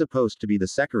 I'm supposed to be the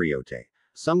Sekuriote,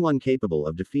 someone capable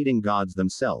of defeating gods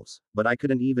themselves, but I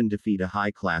couldn't even defeat a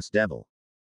high-class devil.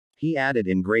 He added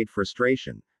in great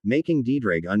frustration, making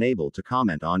Diedrag unable to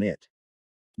comment on it.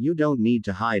 You don't need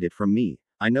to hide it from me,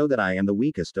 I know that I am the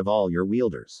weakest of all your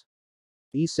wielders.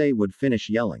 Issei would finish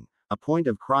yelling, a point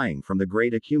of crying from the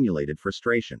great accumulated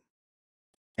frustration.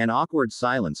 An awkward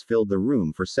silence filled the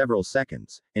room for several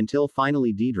seconds, until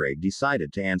finally Diedrag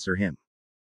decided to answer him.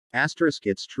 Asterisk,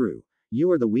 it's true. You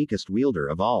are the weakest wielder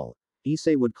of all.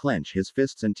 Issei would clench his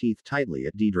fists and teeth tightly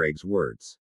at Diedrag's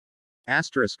words.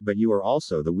 Asterisk, but you are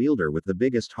also the wielder with the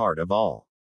biggest heart of all.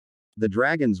 The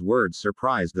dragon's words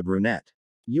surprised the brunette.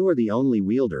 You are the only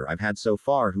wielder I've had so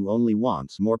far who only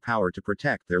wants more power to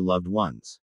protect their loved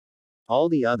ones. All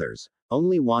the others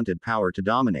only wanted power to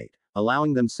dominate,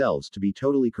 allowing themselves to be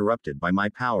totally corrupted by my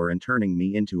power and turning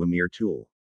me into a mere tool.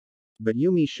 But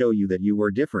you show you that you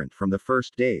were different from the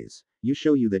first days, you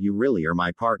show you that you really are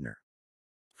my partner.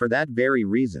 For that very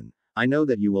reason, I know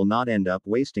that you will not end up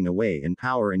wasting away in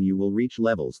power and you will reach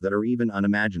levels that are even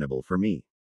unimaginable for me.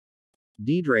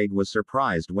 Diedrag was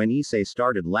surprised when Issei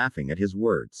started laughing at his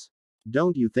words.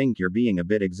 Don't you think you're being a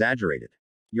bit exaggerated?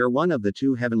 You're one of the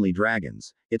 2 heavenly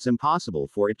dragons, it's impossible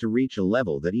for it to reach a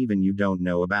level that even you don't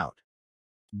know about.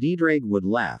 Diedrag would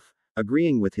laugh,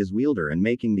 agreeing with his wielder and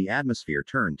making the atmosphere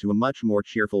turn to a much more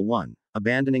cheerful one,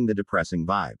 abandoning the depressing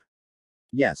vibe.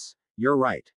 Yes, you're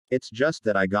right, it's just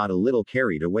that I got a little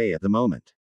carried away at the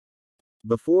moment.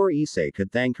 Before Issei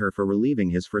could thank her for relieving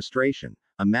his frustration,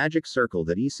 a magic circle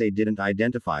that Issei didn't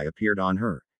identify appeared on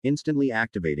her, instantly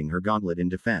activating her gauntlet in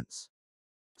defense.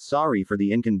 Sorry for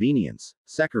the inconvenience,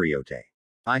 Sekuriote.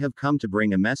 I have come to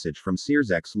bring a message from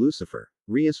Searzek's Lucifer,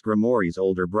 Rias Grimori's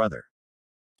older brother.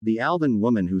 The Alban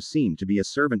woman who seemed to be a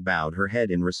servant bowed her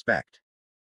head in respect.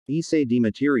 Issei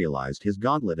dematerialized his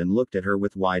gauntlet and looked at her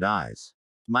with wide eyes.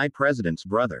 My president's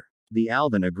brother. The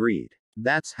Alban agreed.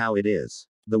 That's how it is.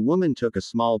 The woman took a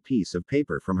small piece of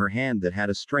paper from her hand that had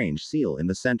a strange seal in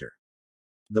the center.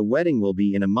 The wedding will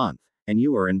be in a month, and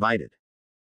you are invited.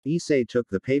 Issei took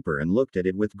the paper and looked at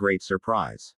it with great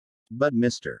surprise. But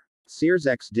Mr.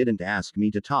 Searzek didn't ask me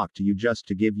to talk to you just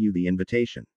to give you the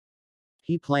invitation.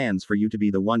 He plans for you to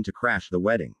be the one to crash the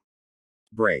wedding.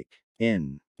 Break.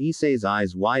 In. Issei's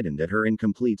eyes widened at her in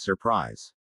complete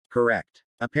surprise. Correct.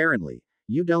 Apparently,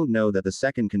 you don't know that the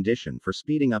second condition for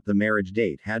speeding up the marriage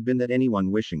date had been that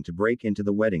anyone wishing to break into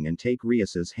the wedding and take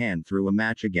Rias's hand through a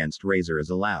match against Razor is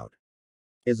allowed.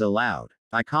 Is allowed.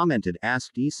 I commented,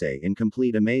 asked Issei in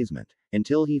complete amazement,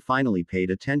 until he finally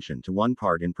paid attention to one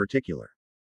part in particular.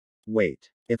 Wait.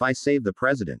 If I save the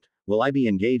president, will I be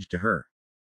engaged to her?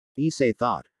 Issei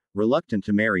thought, reluctant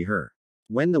to marry her.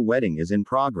 When the wedding is in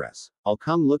progress, I'll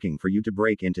come looking for you to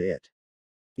break into it.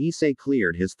 Issei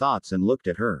cleared his thoughts and looked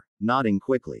at her, nodding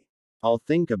quickly. I'll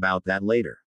think about that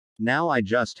later. Now I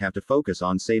just have to focus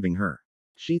on saving her.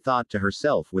 She thought to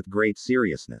herself with great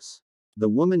seriousness. The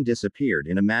woman disappeared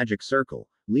in a magic circle,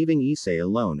 leaving Issei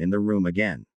alone in the room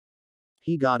again.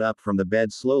 He got up from the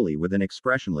bed slowly with an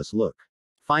expressionless look.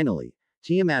 Finally,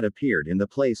 Tiamat appeared in the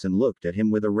place and looked at him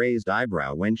with a raised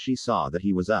eyebrow when she saw that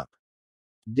he was up.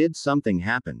 Did something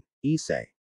happen, Issei?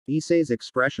 Issei's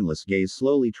expressionless gaze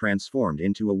slowly transformed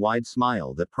into a wide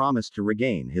smile that promised to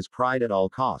regain his pride at all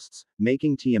costs,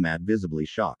 making Tiamat visibly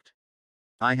shocked.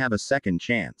 I have a second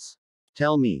chance.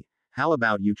 Tell me, how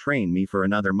about you train me for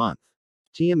another month?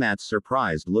 Tiamat's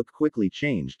surprised look quickly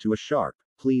changed to a sharp,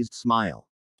 pleased smile.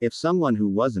 If someone who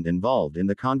wasn't involved in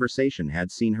the conversation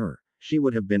had seen her, she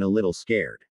would have been a little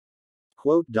scared.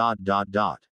 Quote.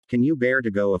 Can you bear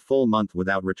to go a full month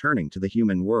without returning to the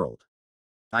human world?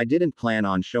 I didn't plan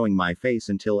on showing my face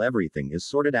until everything is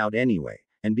sorted out anyway,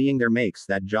 and being there makes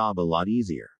that job a lot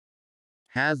easier.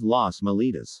 Has Las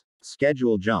Malitas.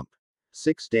 Schedule jump.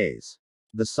 6 days.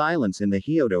 The silence in the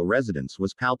Hyodo residence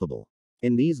was palpable.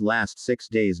 In these last 6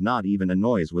 days not even a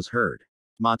noise was heard.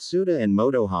 Matsuda and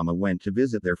Motohama went to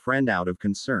visit their friend out of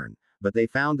concern, but they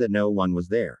found that no one was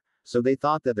there, so they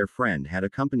thought that their friend had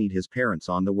accompanied his parents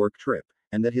on the work trip,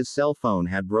 and that his cell phone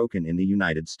had broken in the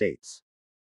United States.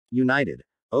 United?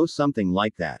 Oh, something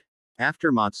like that.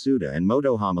 After Matsuda and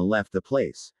Motohama left the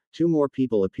place, 2 more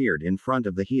people appeared in front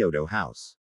of the Hyodo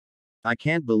house. I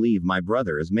can't believe my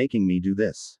brother is making me do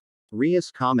this.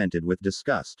 Rias commented with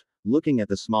disgust, looking at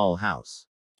the small house.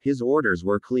 His orders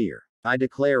were clear. I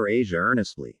declare, Asia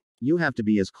earnestly. You have to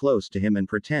be as close to him and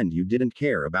pretend you didn't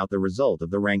care about the result of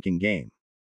the ranking game.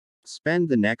 Spend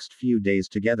the next few days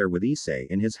together with Issei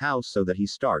in his house so that he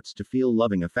starts to feel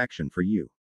loving affection for you.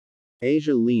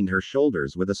 Asia leaned her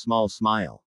shoulders with a small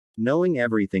smile. Knowing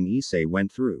everything Issei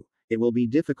went through, it will be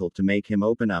difficult to make him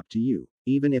open up to you,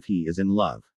 even if he is in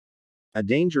love. A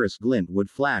dangerous glint would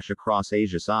flash across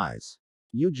Asia's eyes.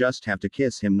 You just have to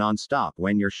kiss him non-stop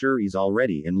when you're sure he's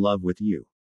already in love with you.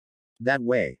 That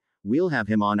way, we'll have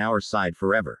him on our side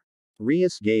forever.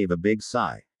 Rias gave a big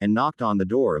sigh, and knocked on the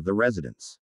door of the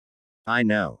residence. I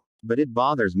know. But it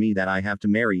bothers me that I have to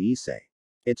marry Issei.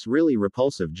 It's really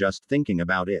repulsive just thinking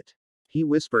about it. He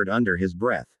whispered under his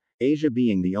breath, Asia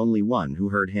being the only one who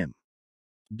heard him.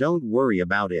 Don't worry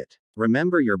about it.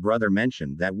 Remember your brother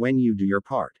mentioned that when you do your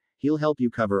part, he'll help you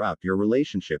cover up your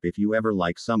relationship if you ever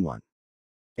like someone.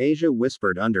 Asia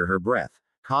whispered under her breath,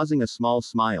 causing a small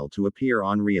smile to appear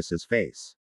on Rias's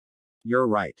face. You're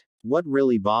right. What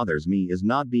really bothers me is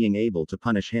not being able to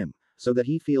punish him, so that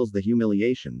he feels the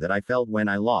humiliation that I felt when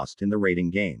I lost in the rating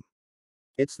game.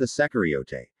 It's the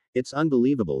Sekuriote. It's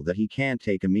unbelievable that he can't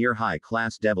take a mere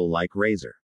high-class devil like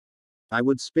Razor. I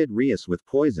would spit Rias with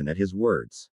poison at his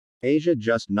words. Asia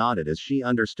just nodded as she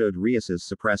understood Rias's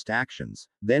suppressed actions,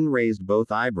 then raised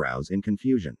both eyebrows in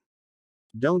confusion.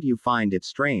 Don't you find it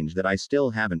strange that I still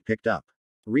haven't picked up?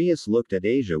 Rias looked at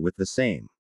Asia with the same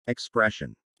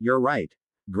expression. You're right.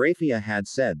 Grafia had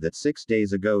said that 6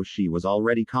 days ago she was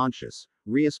already conscious.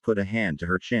 Rias put a hand to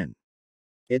her chin.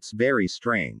 It's very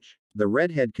strange. The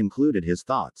redhead concluded his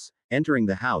thoughts, entering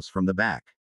the house from the back.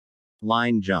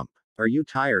 Line jump. Are you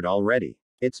tired already?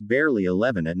 It's barely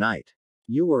 11 at night.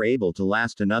 You were able to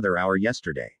last another hour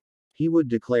yesterday. He would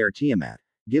declare Tiamat,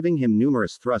 giving him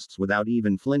numerous thrusts without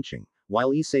even flinching,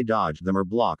 while Issei dodged them or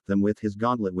blocked them with his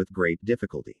gauntlet with great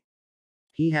difficulty.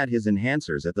 He had his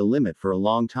enhancers at the limit for a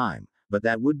long time, but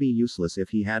that would be useless if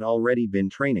he had already been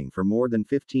training for more than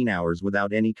 15 hours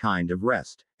without any kind of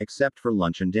rest, except for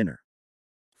lunch and dinner.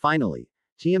 Finally,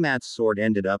 Tiamat's sword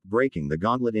ended up breaking the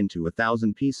gauntlet into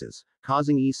 1,000 pieces,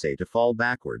 causing Issei to fall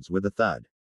backwards with a thud.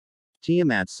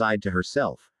 Tiamat sighed to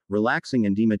herself, relaxing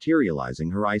and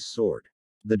dematerializing her ice sword.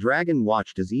 The dragon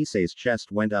watched as Issei's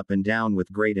chest went up and down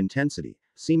with great intensity,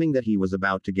 seeming that he was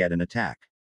about to get an attack.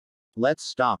 Let's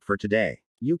stop for today.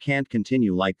 You can't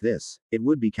continue like this, it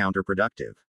would be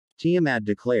counterproductive. Tiamat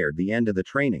declared the end of the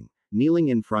training, kneeling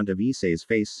in front of Issei's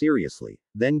face seriously,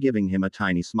 then giving him a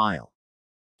tiny smile.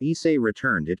 Issei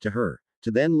returned it to her,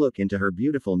 to then look into her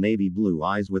beautiful navy blue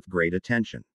eyes with great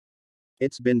attention.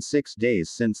 It's been 6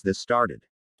 days since this started.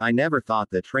 I never thought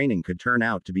that training could turn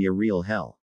out to be a real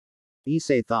hell.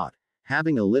 Issei thought,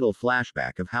 having a little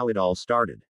flashback of how it all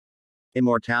started.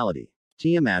 Immortality.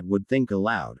 Tiamat would think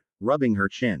aloud, rubbing her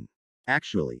chin.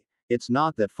 Actually, it's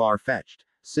not that far-fetched,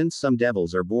 since some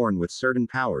devils are born with certain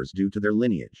powers due to their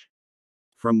lineage.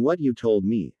 From what you told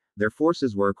me, their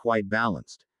forces were quite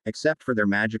balanced, except for their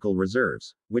magical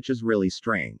reserves, which is really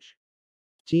strange.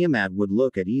 Tiamat would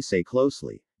look at Issei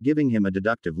closely, giving him a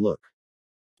deductive look.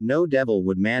 No devil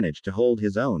would manage to hold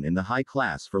his own in the high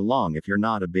class for long if you're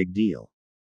not a big deal.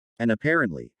 And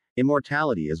apparently,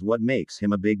 immortality is what makes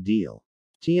him a big deal.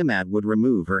 Tiamat would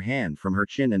remove her hand from her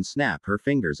chin and snap her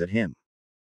fingers at him.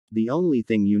 The only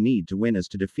thing you need to win is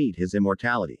to defeat his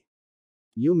immortality.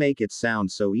 You make it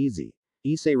sound so easy,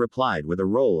 Issei replied with a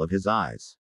roll of his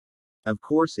eyes. Of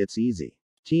course it's easy,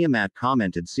 Tiamat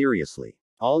commented seriously.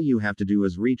 All you have to do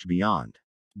is reach beyond.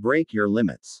 Break your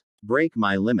limits. Break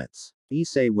my limits,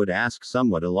 Issei would ask,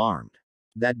 somewhat alarmed.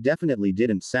 That definitely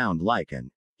didn't sound like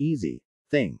an easy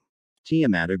thing.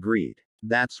 Tiamat agreed.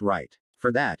 That's right.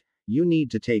 For that, you need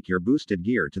to take your boosted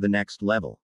gear to the next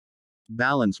level.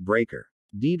 Balance breaker,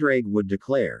 Diedrag would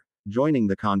declare, joining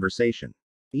the conversation.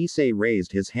 Issei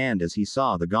raised his hand as he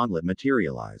saw the gauntlet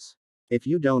materialize. If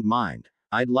you don't mind,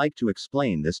 I'd like to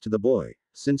explain this to the boy,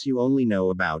 since you only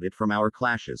know about it from our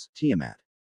clashes, Tiamat.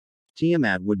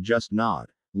 Tiamat would just nod,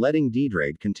 letting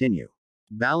Diedrag continue.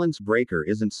 Balance breaker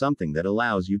isn't something that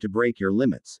allows you to break your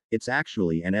limits, it's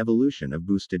actually an evolution of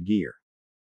boosted gear.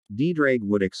 Diedrag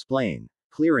would explain,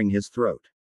 clearing his throat.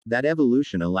 That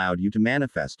evolution allowed you to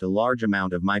manifest a large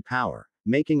amount of my power,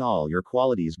 making all your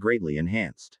qualities greatly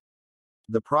enhanced.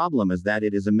 The problem is that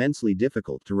it is immensely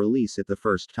difficult to release it the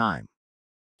first time.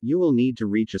 You will need to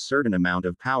reach a certain amount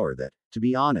of power that, to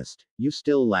be honest, you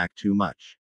still lack too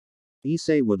much.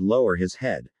 Issei would lower his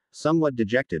head, somewhat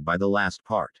dejected by the last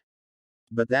part.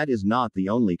 But that is not the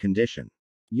only condition.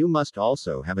 You must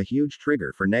also have a huge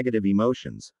trigger for negative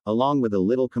emotions, along with a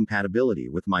little compatibility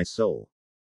with my soul.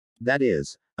 That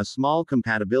is, a small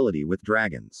compatibility with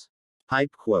dragons.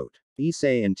 Pipe quote.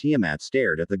 Issei and Tiamat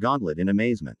stared at the gauntlet in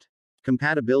amazement.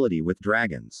 Compatibility with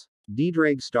dragons.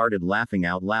 Diedrag started laughing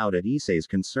out loud at Issei's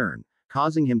concern,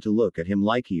 causing him to look at him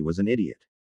like he was an idiot.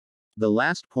 The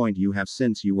last point you have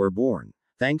since you were born,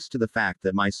 thanks to the fact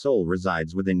that my soul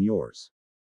resides within yours.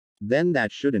 Then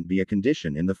that shouldn't be a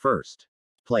condition in the first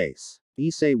place.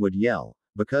 Issei would yell,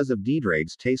 because of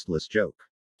Diedrag's tasteless joke.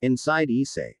 Inside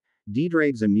Issei,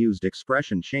 Diedrag's amused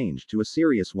expression changed to a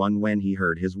serious one when he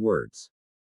heard his words.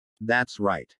 That's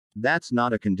right. That's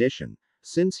not a condition.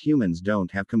 Since humans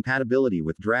don't have compatibility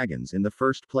with dragons in the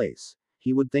first place,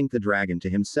 he would think the dragon to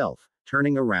himself,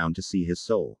 turning around to see his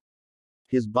soul.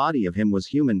 His body of him was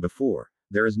human before,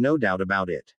 there is no doubt about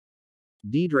it.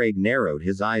 Diedrag narrowed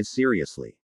his eyes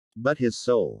seriously. But his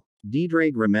soul.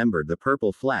 Diedrag remembered the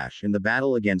purple flash in the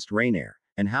battle against Rainier,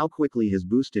 and how quickly his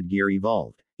boosted gear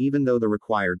evolved, even though the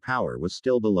required power was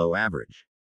still below average.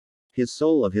 His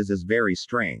soul of his is very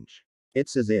strange.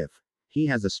 It's as if he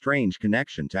has a strange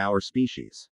connection to our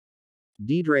species.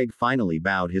 Diedrag finally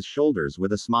bowed his shoulders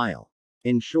with a smile.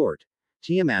 In short,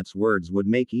 Tiamat's words would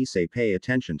make Issei pay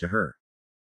attention to her.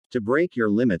 To break your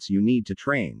limits you need to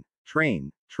train,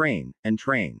 train, train, and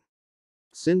train.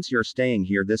 Since you're staying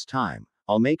here this time,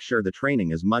 I'll make sure the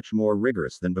training is much more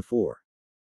rigorous than before.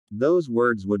 Those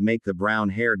words would make the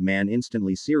brown-haired man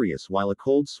instantly serious while a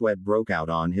cold sweat broke out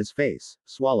on his face,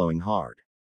 swallowing hard.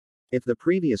 If the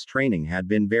previous training had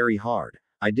been very hard,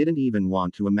 I didn't even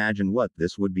want to imagine what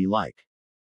this would be like.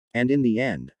 And in the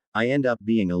end, I end up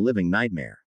being a living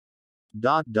nightmare. ...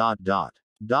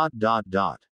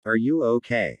 Are you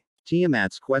okay?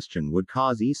 Tiamat's question would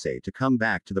cause Issei to come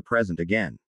back to the present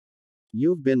again.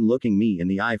 You've been looking me in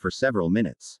the eye for several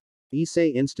minutes.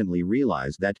 Issei instantly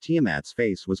realized that Tiamat's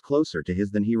face was closer to his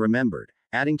than he remembered,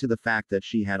 adding to the fact that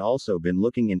she had also been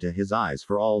looking into his eyes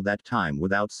for all that time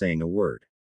without saying a word.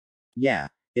 Yeah,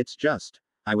 it's just,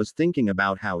 I was thinking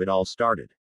about how it all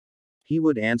started. He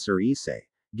would answer Issei,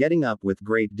 getting up with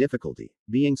great difficulty,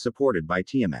 being supported by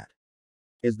Tiamat.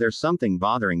 Is there something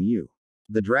bothering you?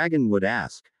 The dragon would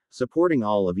ask, supporting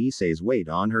all of Issei's weight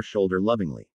on her shoulder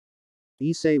lovingly.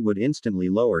 Issei would instantly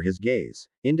lower his gaze,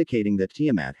 indicating that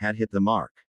Tiamat had hit the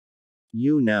mark.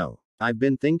 You know, I've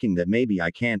been thinking that maybe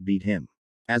I can't beat him.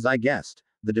 As I guessed,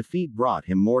 the defeat brought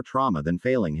him more trauma than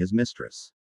failing his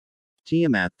mistress.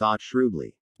 Tiamat thought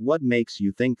shrewdly. What makes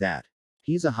you think that?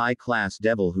 He's a high-class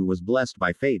devil who was blessed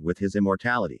by fate with his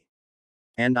immortality.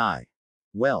 And I?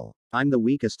 Well, I'm the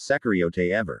weakest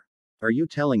Sekuryote ever. Are you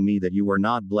telling me that you were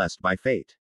not blessed by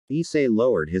fate? Issei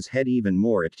lowered his head even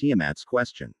more at Tiamat's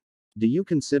question. Do you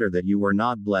consider that you were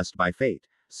not blessed by fate,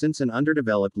 since an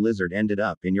underdeveloped lizard ended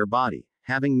up in your body,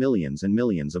 having millions and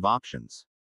millions of options?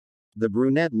 The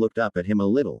brunette looked up at him a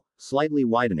little, slightly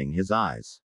widening his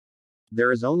eyes.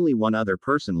 There is only one other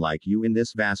person like you in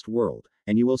this vast world,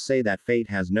 and you will say that fate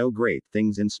has no great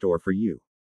things in store for you.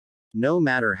 No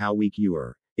matter how weak you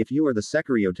are, if you are the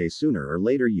Sekuryote, sooner or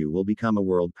later you will become a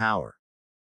world power.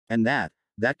 And that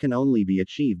can only be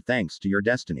achieved thanks to your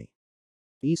destiny.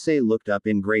 Issei looked up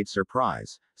in great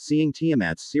surprise, seeing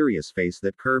Tiamat's serious face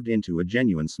that curved into a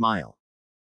genuine smile.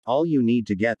 All you need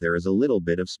to get there is a little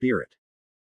bit of spirit.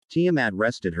 Tiamat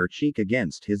rested her cheek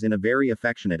against his in a very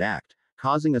affectionate act,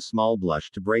 causing a small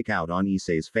blush to break out on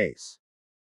Issei's face.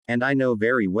 And I know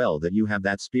very well that you have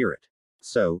that spirit.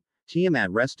 So,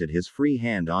 Tiamat rested his free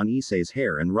hand on Issei's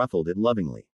hair and ruffled it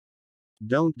lovingly.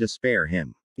 Don't despair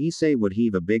him. Issei would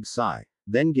heave a big sigh,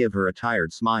 then give her a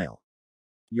tired smile.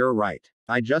 You're right.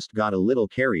 I just got a little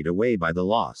carried away by the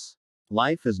loss.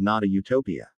 Life is not a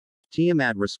utopia.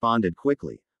 Tiamat responded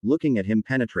quickly, looking at him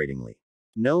penetratingly.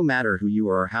 No matter who you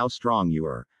are or how strong you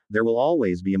are, there will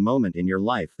always be a moment in your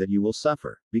life that you will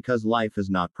suffer, because life is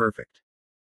not perfect.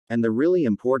 And the really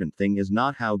important thing is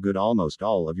not how good almost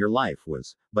all of your life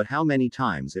was, but how many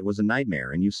times it was a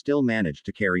nightmare and you still managed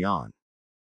to carry on.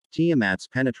 Tiamat's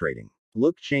penetrating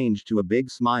look changed to a big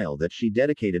smile that she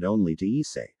dedicated only to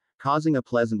Issei, causing a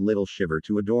pleasant little shiver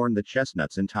to adorn the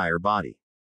chestnut's entire body.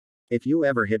 If you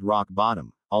ever hit rock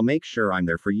bottom, I'll make sure I'm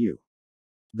there for you.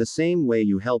 The same way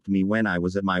you helped me when I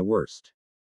was at my worst.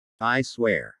 I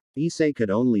swear. Issei could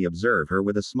only observe her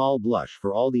with a small blush,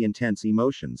 for all the intense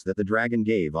emotions that the dragon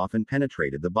gave off and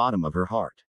penetrated the bottom of her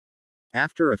heart.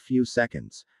 After a few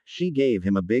seconds, she gave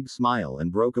him a big smile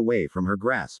and broke away from her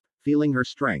grasp, feeling her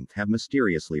strength have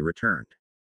mysteriously returned.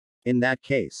 In that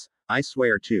case, I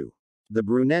swear too. The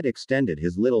brunette extended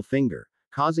his little finger,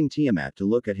 causing Tiamat to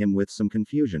look at him with some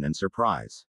confusion and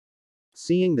surprise.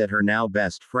 Seeing that her now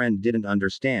best friend didn't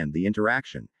understand the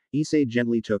interaction, Issei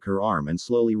gently took her arm and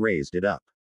slowly raised it up.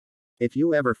 If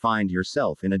you ever find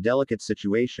yourself in a delicate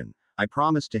situation, I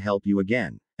promise to help you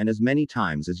again, and as many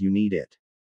times as you need it.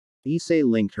 Issei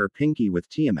linked her pinky with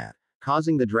Tiamat,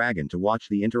 causing the dragon to watch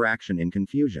the interaction in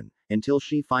confusion, until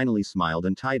she finally smiled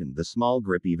and tightened the small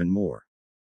grip even more.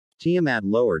 Tiamat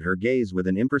lowered her gaze with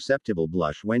an imperceptible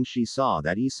blush when she saw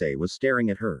that Issei was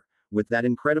staring at her, with that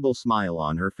incredible smile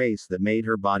on her face that made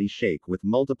her body shake with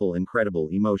multiple incredible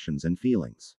emotions and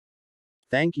feelings.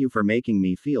 Thank you for making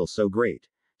me feel so great.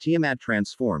 Tiamat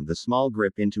transformed the small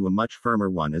grip into a much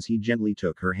firmer one as he gently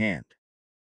took her hand.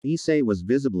 Issei was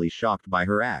visibly shocked by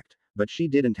her act, but she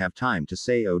didn't have time to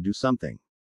say oh do something.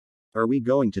 Are we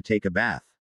going to take a bath?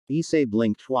 Issei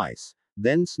blinked twice,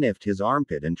 then sniffed his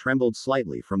armpit and trembled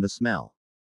slightly from the smell.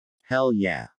 Hell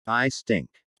yeah, I stink.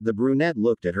 The brunette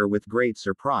looked at her with great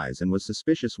surprise and was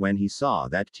suspicious when he saw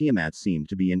that Tiamat seemed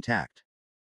to be intact.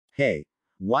 Hey,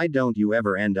 why don't you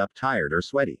ever end up tired or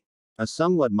sweaty? A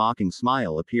somewhat mocking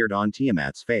smile appeared on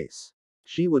Tiamat's face.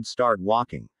 She would start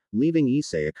walking, leaving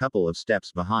Issei a couple of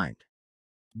steps behind.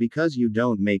 Because you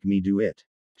don't make me do it,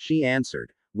 she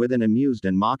answered, with an amused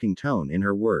and mocking tone in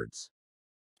her words.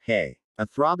 Hey, a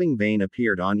throbbing vein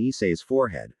appeared on Issei's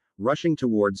forehead, rushing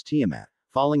towards Tiamat,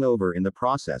 falling over in the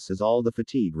process as all the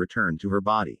fatigue returned to her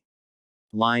body.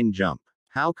 Line jump.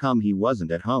 How come he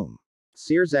wasn't at home?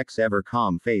 Sirzek's ever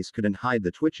calm face couldn't hide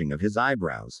the twitching of his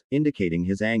eyebrows, indicating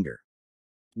his anger.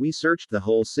 We searched the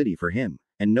whole city for him,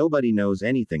 and nobody knows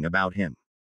anything about him.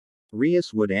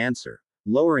 Rias would answer,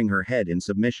 lowering her head in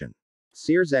submission.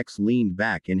 Sirzek leaned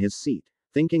back in his seat,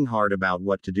 thinking hard about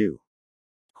what to do.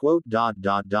 Quote.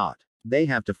 They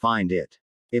have to find it.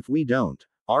 If we don't,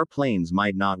 our plans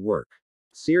might not work.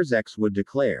 Sirzek would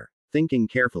declare, thinking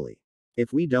carefully.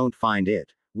 If we don't find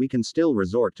it, we can still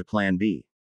resort to Plan B.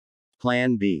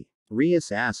 Plan B?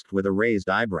 Rias asked with a raised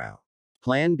eyebrow.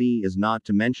 Plan B is not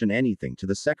to mention anything to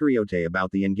the Secretariat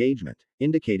about the engagement,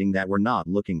 indicating that we're not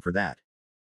looking for that.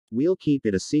 We'll keep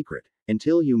it a secret,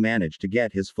 until you manage to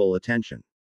get his full attention.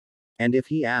 And if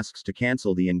he asks to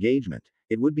cancel the engagement,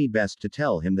 it would be best to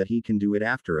tell him that he can do it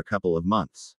after a couple of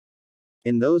months.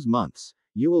 In those months,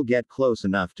 you will get close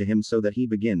enough to him so that he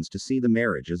begins to see the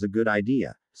marriage as a good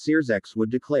idea, Sirzek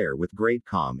would declare with great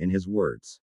calm in his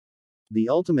words. The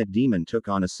ultimate demon took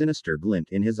on a sinister glint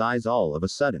in his eyes all of a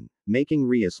sudden, making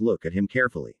Rias look at him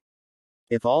carefully.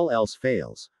 If all else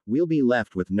fails, we'll be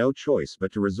left with no choice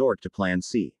but to resort to Plan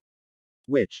C.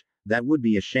 Which, that would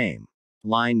be a shame.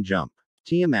 Line jump.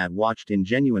 Tiamat watched in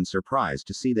genuine surprise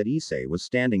to see that Issei was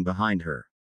standing behind her.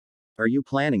 Are you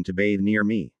planning to bathe near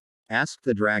me? Asked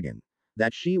the dragon.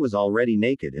 That she was already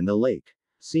naked in the lake,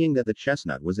 seeing that the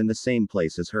chestnut was in the same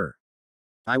place as her.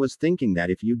 I was thinking that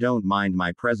if you don't mind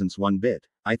my presence one bit,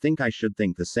 I think I should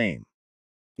think the same.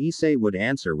 Issei would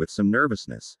answer with some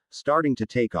nervousness, starting to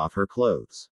take off her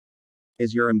clothes.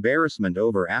 Is your embarrassment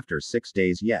over after 6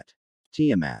 days yet?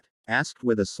 Tiamat asked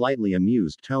with a slightly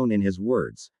amused tone in his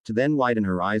words, to then widen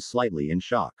her eyes slightly in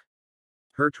shock.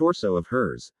 Her torso of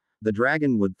hers, the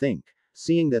dragon would think,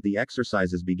 seeing that the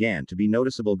exercises began to be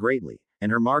noticeable greatly,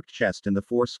 and her marked chest and the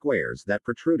 4 squares that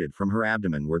protruded from her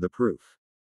abdomen were the proof.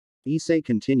 Issei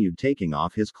continued taking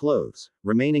off his clothes,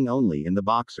 remaining only in the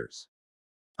boxers.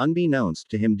 Unbeknownst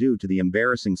to him due to the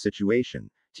embarrassing situation,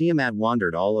 Tiamat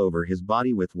wandered all over his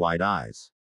body with wide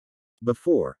eyes.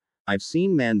 Before, I've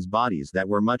seen men's bodies that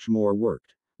were much more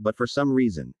worked, but for some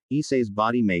reason, Issei's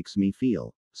body makes me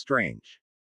feel strange.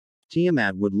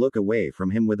 Tiamat would look away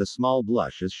from him with a small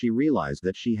blush as she realized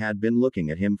that she had been looking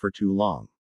at him for too long.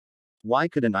 Why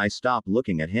couldn't I stop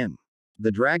looking at him?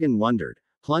 The dragon wondered,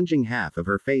 plunging half of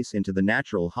her face into the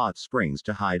natural hot springs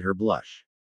to hide her blush.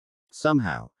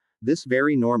 Somehow, this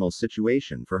very normal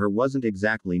situation for her wasn't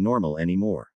exactly normal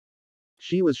anymore.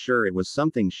 She was sure it was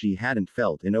something she hadn't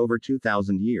felt in over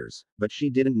 2,000 years, but she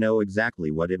didn't know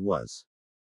exactly what it was.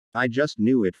 I just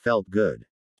knew it felt good.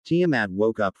 Tiamat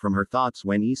woke up from her thoughts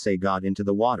when Issei got into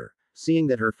the water, seeing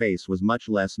that her face was much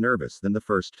less nervous than the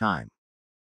first time.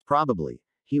 Probably,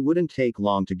 he wouldn't take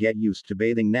long to get used to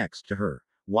bathing next to her,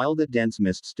 while that dense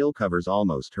mist still covers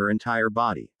almost her entire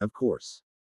body, of course.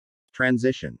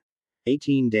 Transition.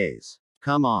 18 days.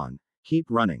 Come on, keep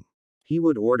running. He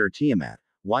would order Tiamat,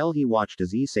 while he watched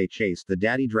as Issei chased the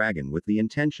daddy dragon with the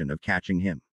intention of catching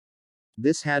him.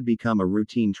 This had become a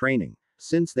routine training,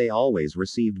 since they always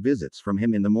received visits from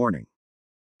him in the morning.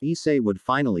 Issei would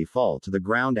finally fall to the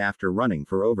ground after running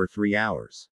for over 3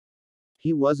 hours.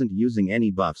 He wasn't using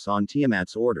any buffs on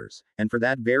Tiamat's orders, and for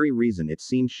that very reason it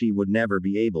seemed she would never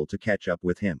be able to catch up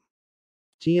with him.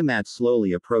 Tiamat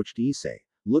slowly approached Issei,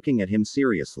 looking at him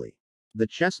seriously. The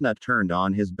chestnut turned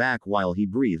on his back while he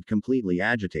breathed completely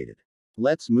agitated.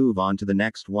 Let's move on to the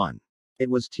next one. It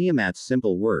was Tiamat's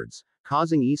simple words,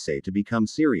 causing Issei to become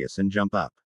serious and jump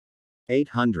up.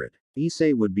 800.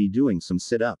 Issei would be doing some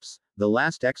sit-ups, the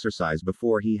last exercise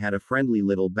before he had a friendly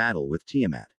little battle with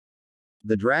Tiamat.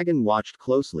 The dragon watched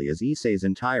closely as Issei's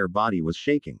entire body was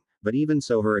shaking, but even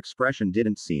so her expression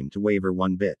didn't seem to waver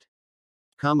one bit.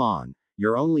 Come on,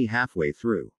 you're only halfway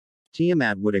through.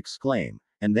 Tiamat would exclaim,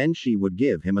 and then she would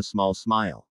give him a small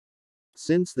smile.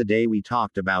 Since the day we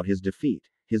talked about his defeat,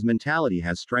 his mentality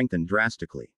has strengthened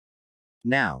drastically.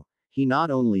 Now, he not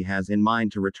only has in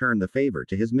mind to return the favor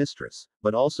to his mistress,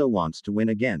 but also wants to win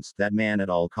against that man at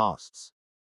all costs.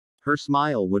 Her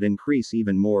smile would increase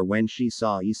even more when she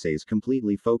saw Issei's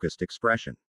completely focused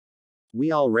expression.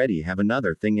 We already have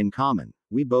another thing in common,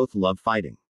 we both love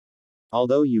fighting.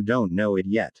 Although you don't know it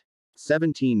yet.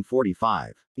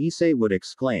 1745. Issei would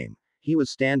exclaim. He was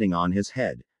standing on his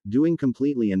head, doing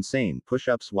completely insane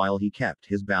push-ups while he kept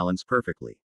his balance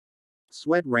perfectly.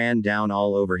 Sweat ran down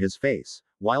all over his face,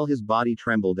 while his body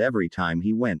trembled every time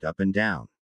he went up and down.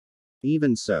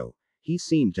 Even so, he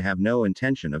seemed to have no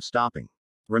intention of stopping.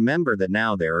 Remember that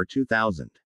now there are 2,000.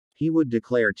 He would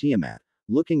declare Tiamat,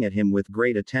 looking at him with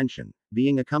great attention,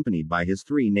 being accompanied by his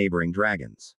 3 neighboring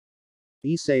dragons.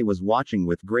 Issei was watching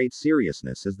with great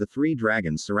seriousness as the 3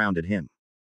 dragons surrounded him.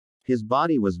 His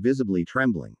body was visibly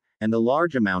trembling, and the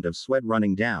large amount of sweat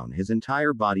running down his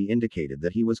entire body indicated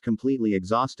that he was completely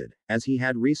exhausted, as he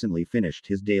had recently finished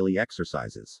his daily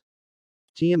exercises.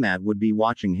 Tiamat would be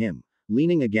watching him,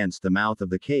 leaning against the mouth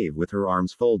of the cave with her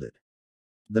arms folded.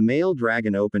 The male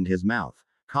dragon opened his mouth,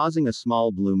 causing a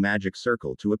small blue magic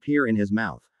circle to appear in his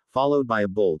mouth, followed by a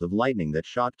bolt of lightning that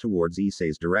shot towards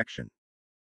Issei's direction.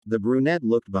 The brunette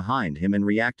looked behind him and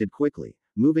reacted quickly,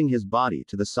 moving his body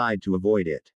to the side to avoid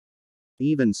it.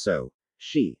 Even so,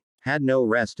 she had no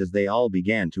rest as they all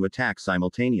began to attack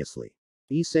simultaneously.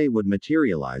 Issei would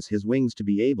materialize his wings to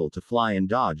be able to fly and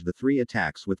dodge the 3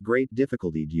 attacks with great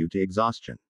difficulty due to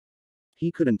exhaustion.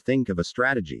 He couldn't think of a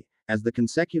strategy, as the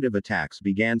consecutive attacks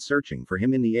began searching for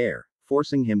him in the air,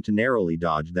 forcing him to narrowly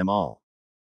dodge them all.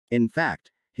 In fact,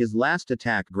 his last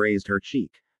attack grazed her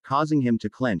cheek, causing him to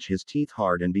clench his teeth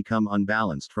hard and become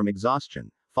unbalanced from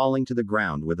exhaustion, falling to the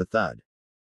ground with a thud.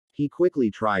 He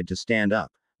quickly tried to stand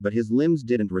up, but his limbs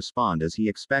didn't respond as he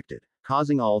expected,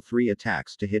 causing all 3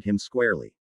 attacks to hit him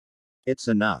squarely. It's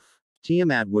enough.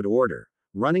 Tiamat would order,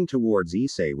 running towards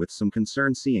Issei with some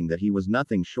concern seeing that he was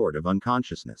nothing short of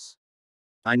unconsciousness.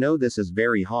 I know this is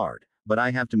very hard, but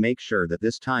I have to make sure that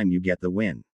this time you get the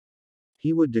win.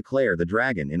 He would declare the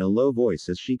dragon in a low voice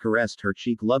as she caressed her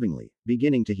cheek lovingly,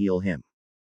 beginning to heal him.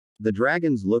 The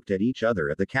dragons looked at each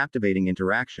other at the captivating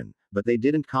interaction, but they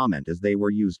didn't comment as they were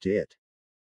used to it.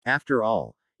 After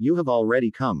all, you have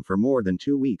already come for more than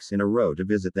 2 weeks in a row to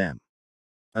visit them.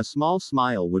 A small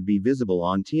smile would be visible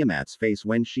on Tiamat's face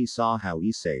when she saw how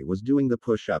Issei was doing the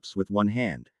push-ups with one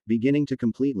hand, beginning to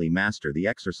completely master the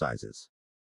exercises.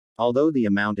 Although the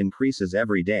amount increases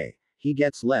every day, he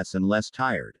gets less and less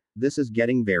tired. This is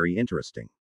getting very interesting.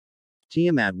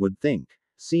 Tiamat would think,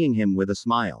 seeing him with a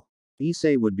smile.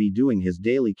 Issei would be doing his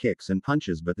daily kicks and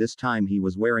punches, but this time he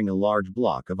was wearing a large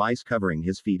block of ice covering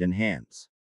his feet and hands.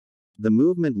 The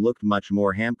movement looked much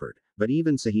more hampered, but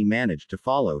even so he managed to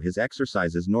follow his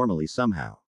exercises normally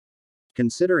somehow.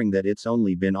 Considering that it's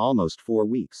only been almost 4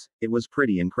 weeks, it was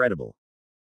pretty incredible.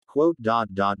 Quote.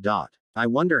 I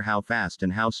wonder how fast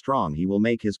and how strong he will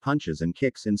make his punches and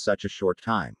kicks in such a short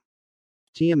time.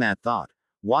 Tiamat thought,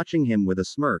 watching him with a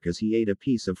smirk as he ate a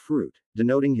piece of fruit,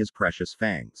 denoting his precious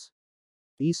fangs.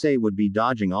 Issei would be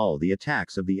dodging all the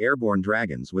attacks of the airborne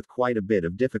dragons with quite a bit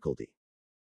of difficulty.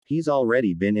 He's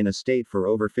already been in a state for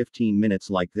over 15 minutes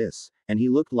like this, and he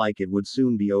looked like it would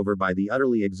soon be over by the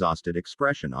utterly exhausted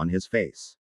expression on his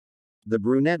face. The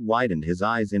brunette widened his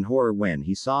eyes in horror when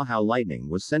he saw how lightning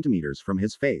was centimeters from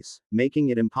his face, making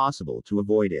it impossible to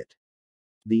avoid it.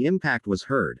 The impact was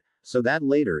heard, so that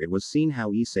later it was seen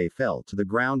how Issei fell to the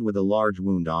ground with a large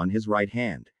wound on his right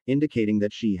hand, indicating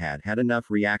that she had had enough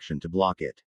reaction to block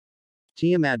it.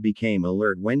 Tiamat became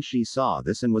alert when she saw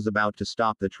this and was about to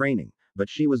stop the training, but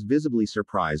she was visibly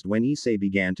surprised when Issei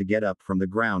began to get up from the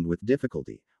ground with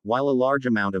difficulty, while a large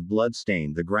amount of blood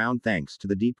stained the ground thanks to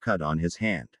the deep cut on his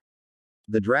hand.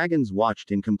 The dragons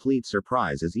watched in complete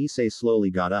surprise as Issei slowly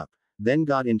got up, then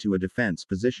got into a defense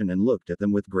position and looked at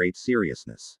them with great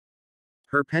seriousness.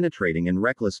 Her penetrating and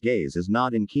reckless gaze is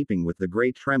not in keeping with the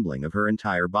great trembling of her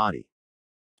entire body.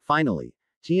 Finally,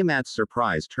 Tiamat's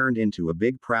surprise turned into a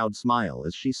big proud smile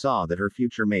as she saw that her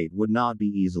future mate would not be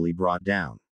easily brought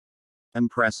down.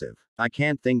 Impressive. I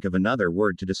can't think of another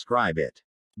word to describe it.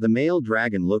 The male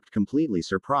dragon looked completely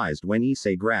surprised when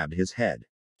Issei grabbed his head.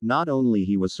 Not only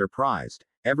he was surprised,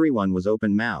 everyone was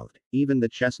open-mouthed, even the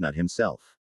chestnut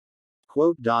himself.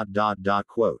 Quote.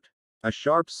 A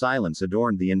sharp silence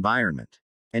adorned the environment.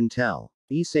 Until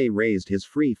Issei raised his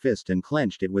free fist and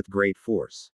clenched it with great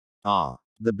force. Ah!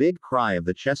 The big cry of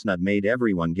the chestnut made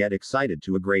everyone get excited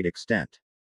to a great extent.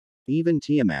 Even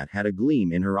Tiamat had a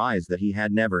gleam in her eyes that he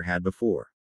had never had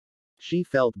before. She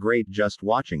felt great just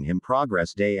watching him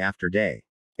progress day after day.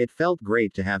 It felt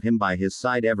great to have him by his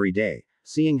side every day,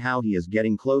 seeing how he is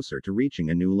getting closer to reaching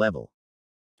a new level.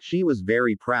 She was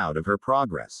very proud of her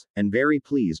progress, and very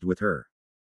pleased with her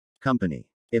company.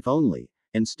 If only,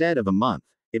 instead of a month,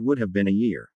 it would have been a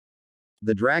year.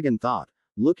 The dragon thought,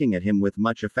 looking at him with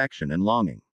much affection and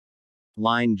longing.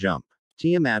 Line jump.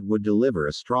 Tiamat would deliver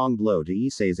a strong blow to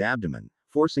Issei's abdomen,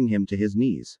 forcing him to his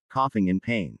knees, coughing in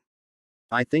pain.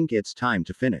 I think it's time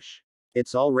to finish.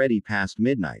 It's already past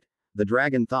midnight, the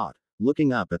dragon thought,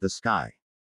 looking up at the sky.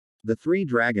 The three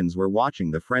dragons were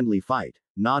watching the friendly fight,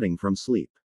 nodding from sleep.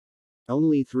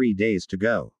 Only 3 days to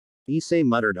go. Issei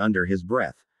muttered under his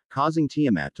breath, causing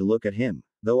Tiamat to look at him,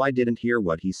 though I didn't hear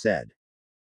what he said.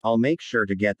 I'll make sure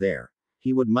to get there,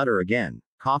 he would mutter again,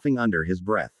 coughing under his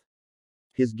breath.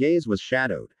 His gaze was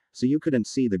shadowed, so you couldn't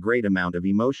see the great amount of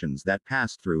emotions that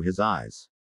passed through his eyes.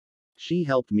 She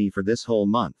helped me for this whole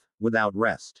month, without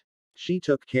rest. She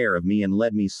took care of me and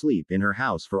let me sleep in her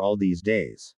house for all these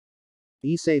days.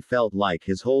 Issei felt like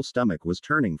his whole stomach was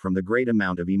turning from the great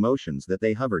amount of emotions that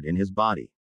they hovered in his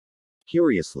body.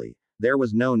 Curiously, there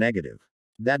was no negative.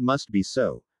 That must be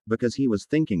so, because he was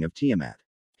thinking of Tiamat.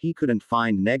 He couldn't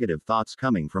find negative thoughts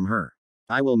coming from her.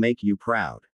 I will make you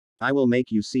proud. I will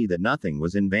make you see that nothing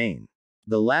was in vain.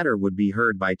 The latter would be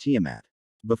heard by Tiamat.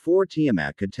 Before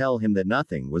Tiamat could tell him that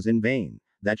nothing was in vain,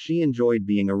 that she enjoyed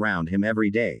being around him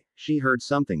every day, she heard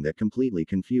something that completely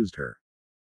confused her.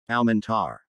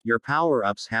 Almantar. Your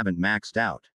power-ups haven't maxed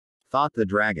out, thought the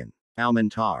dragon.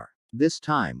 Almantar. This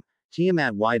time,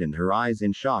 Tiamat widened her eyes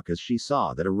in shock as she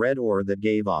saw that a red aura that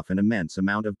gave off an immense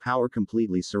amount of power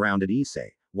completely surrounded Issei,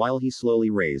 while he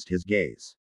slowly raised his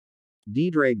gaze.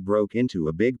 Drake broke into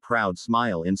a big proud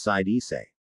smile inside Issei.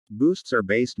 Boosts are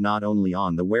based not only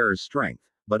on the wearer's strength,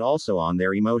 but also on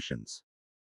their emotions.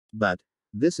 But,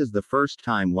 this is the first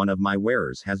time one of my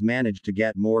wearers has managed to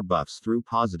get more buffs through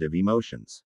positive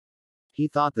emotions. He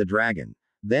thought the dragon,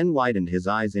 then widened his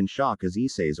eyes in shock as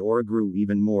Issei's aura grew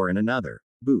even more in another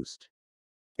boost.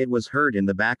 It was heard in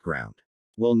the background.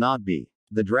 Will not be,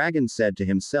 the dragon said to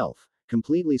himself,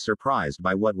 completely surprised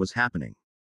by what was happening.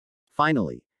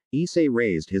 Finally, Issei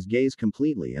raised his gaze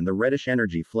completely and the reddish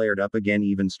energy flared up again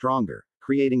even stronger,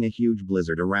 creating a huge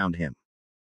blizzard around him.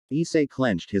 Issei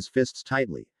clenched his fists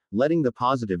tightly, letting the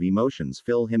positive emotions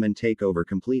fill him and take over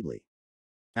completely.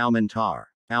 Almantar.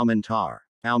 Almantar.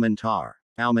 Almantar.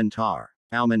 Almantar.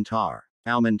 Almantar.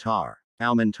 Almantar.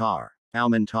 Almantar.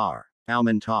 Almantar.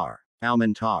 Almantar.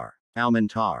 Almantar.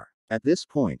 Almantar. At this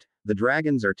point, the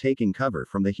dragons are taking cover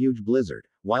from the huge blizzard,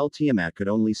 while Tiamat could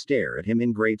only stare at him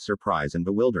in great surprise and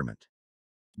bewilderment.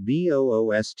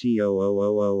 Boostoo.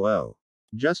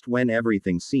 Just when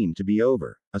everything seemed to be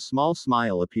over, a small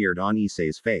smile appeared on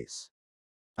Issei's face.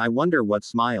 I wonder what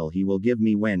smile he will give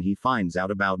me when he finds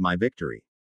out about my victory.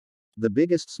 The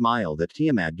biggest smile that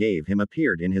Tiamat gave him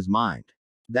appeared in his mind.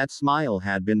 That smile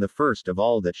had been the first of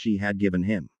all that she had given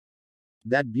him.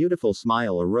 That beautiful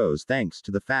smile arose thanks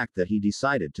to the fact that he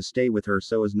decided to stay with her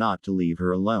so as not to leave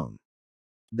her alone.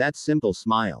 That simple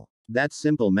smile. That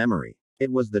simple memory.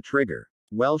 It was the trigger.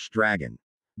 Welsh dragon.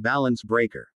 Balance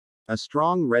breaker. A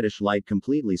strong reddish light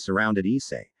completely surrounded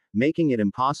Issei, making it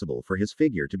impossible for his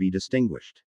figure to be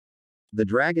distinguished. The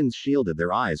dragons shielded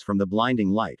their eyes from the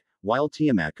blinding light, while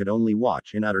Tiamat could only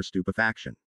watch in utter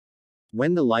stupefaction.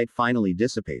 When the light finally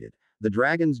dissipated, the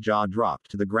dragon's jaw dropped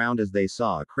to the ground as they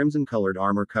saw a crimson-colored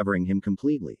armor covering him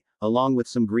completely, along with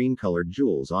some green-colored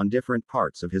jewels on different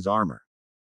parts of his armor.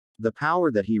 The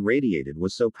power that he radiated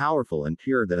was so powerful and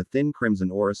pure that a thin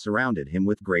crimson aura surrounded him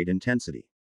with great intensity.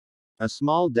 A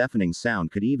small deafening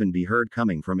sound could even be heard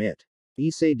coming from it.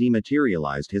 Issei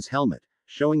dematerialized his helmet,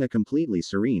 showing a completely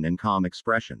serene and calm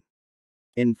expression.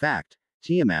 In fact,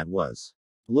 Tiamat was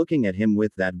looking at him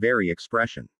with that very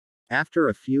expression. After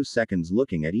a few seconds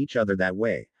looking at each other that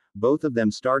way, both of them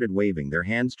started waving their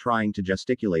hands trying to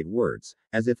gesticulate words,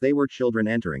 as if they were children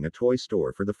entering a toy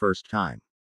store for the first time.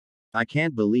 I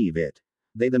can't believe it.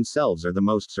 They themselves are the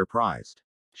most surprised.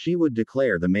 She would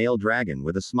declare the male dragon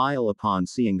with a smile upon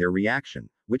seeing their reaction,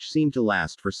 which seemed to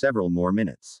last for several more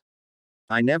minutes.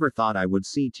 I never thought I would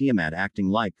see Tiamat acting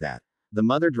like that, the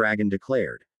mother dragon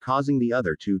declared, causing the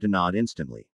other two to nod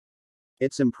instantly.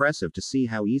 It's impressive to see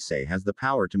how Issei has the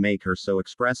power to make her so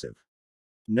expressive.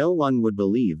 No one would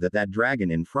believe that that dragon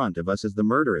in front of us is the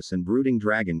murderous and brooding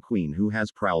dragon queen who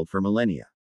has prowled for millennia.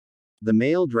 The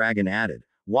male dragon added,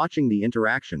 watching the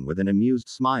interaction with an amused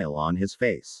smile on his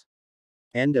face.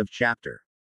 End of chapter.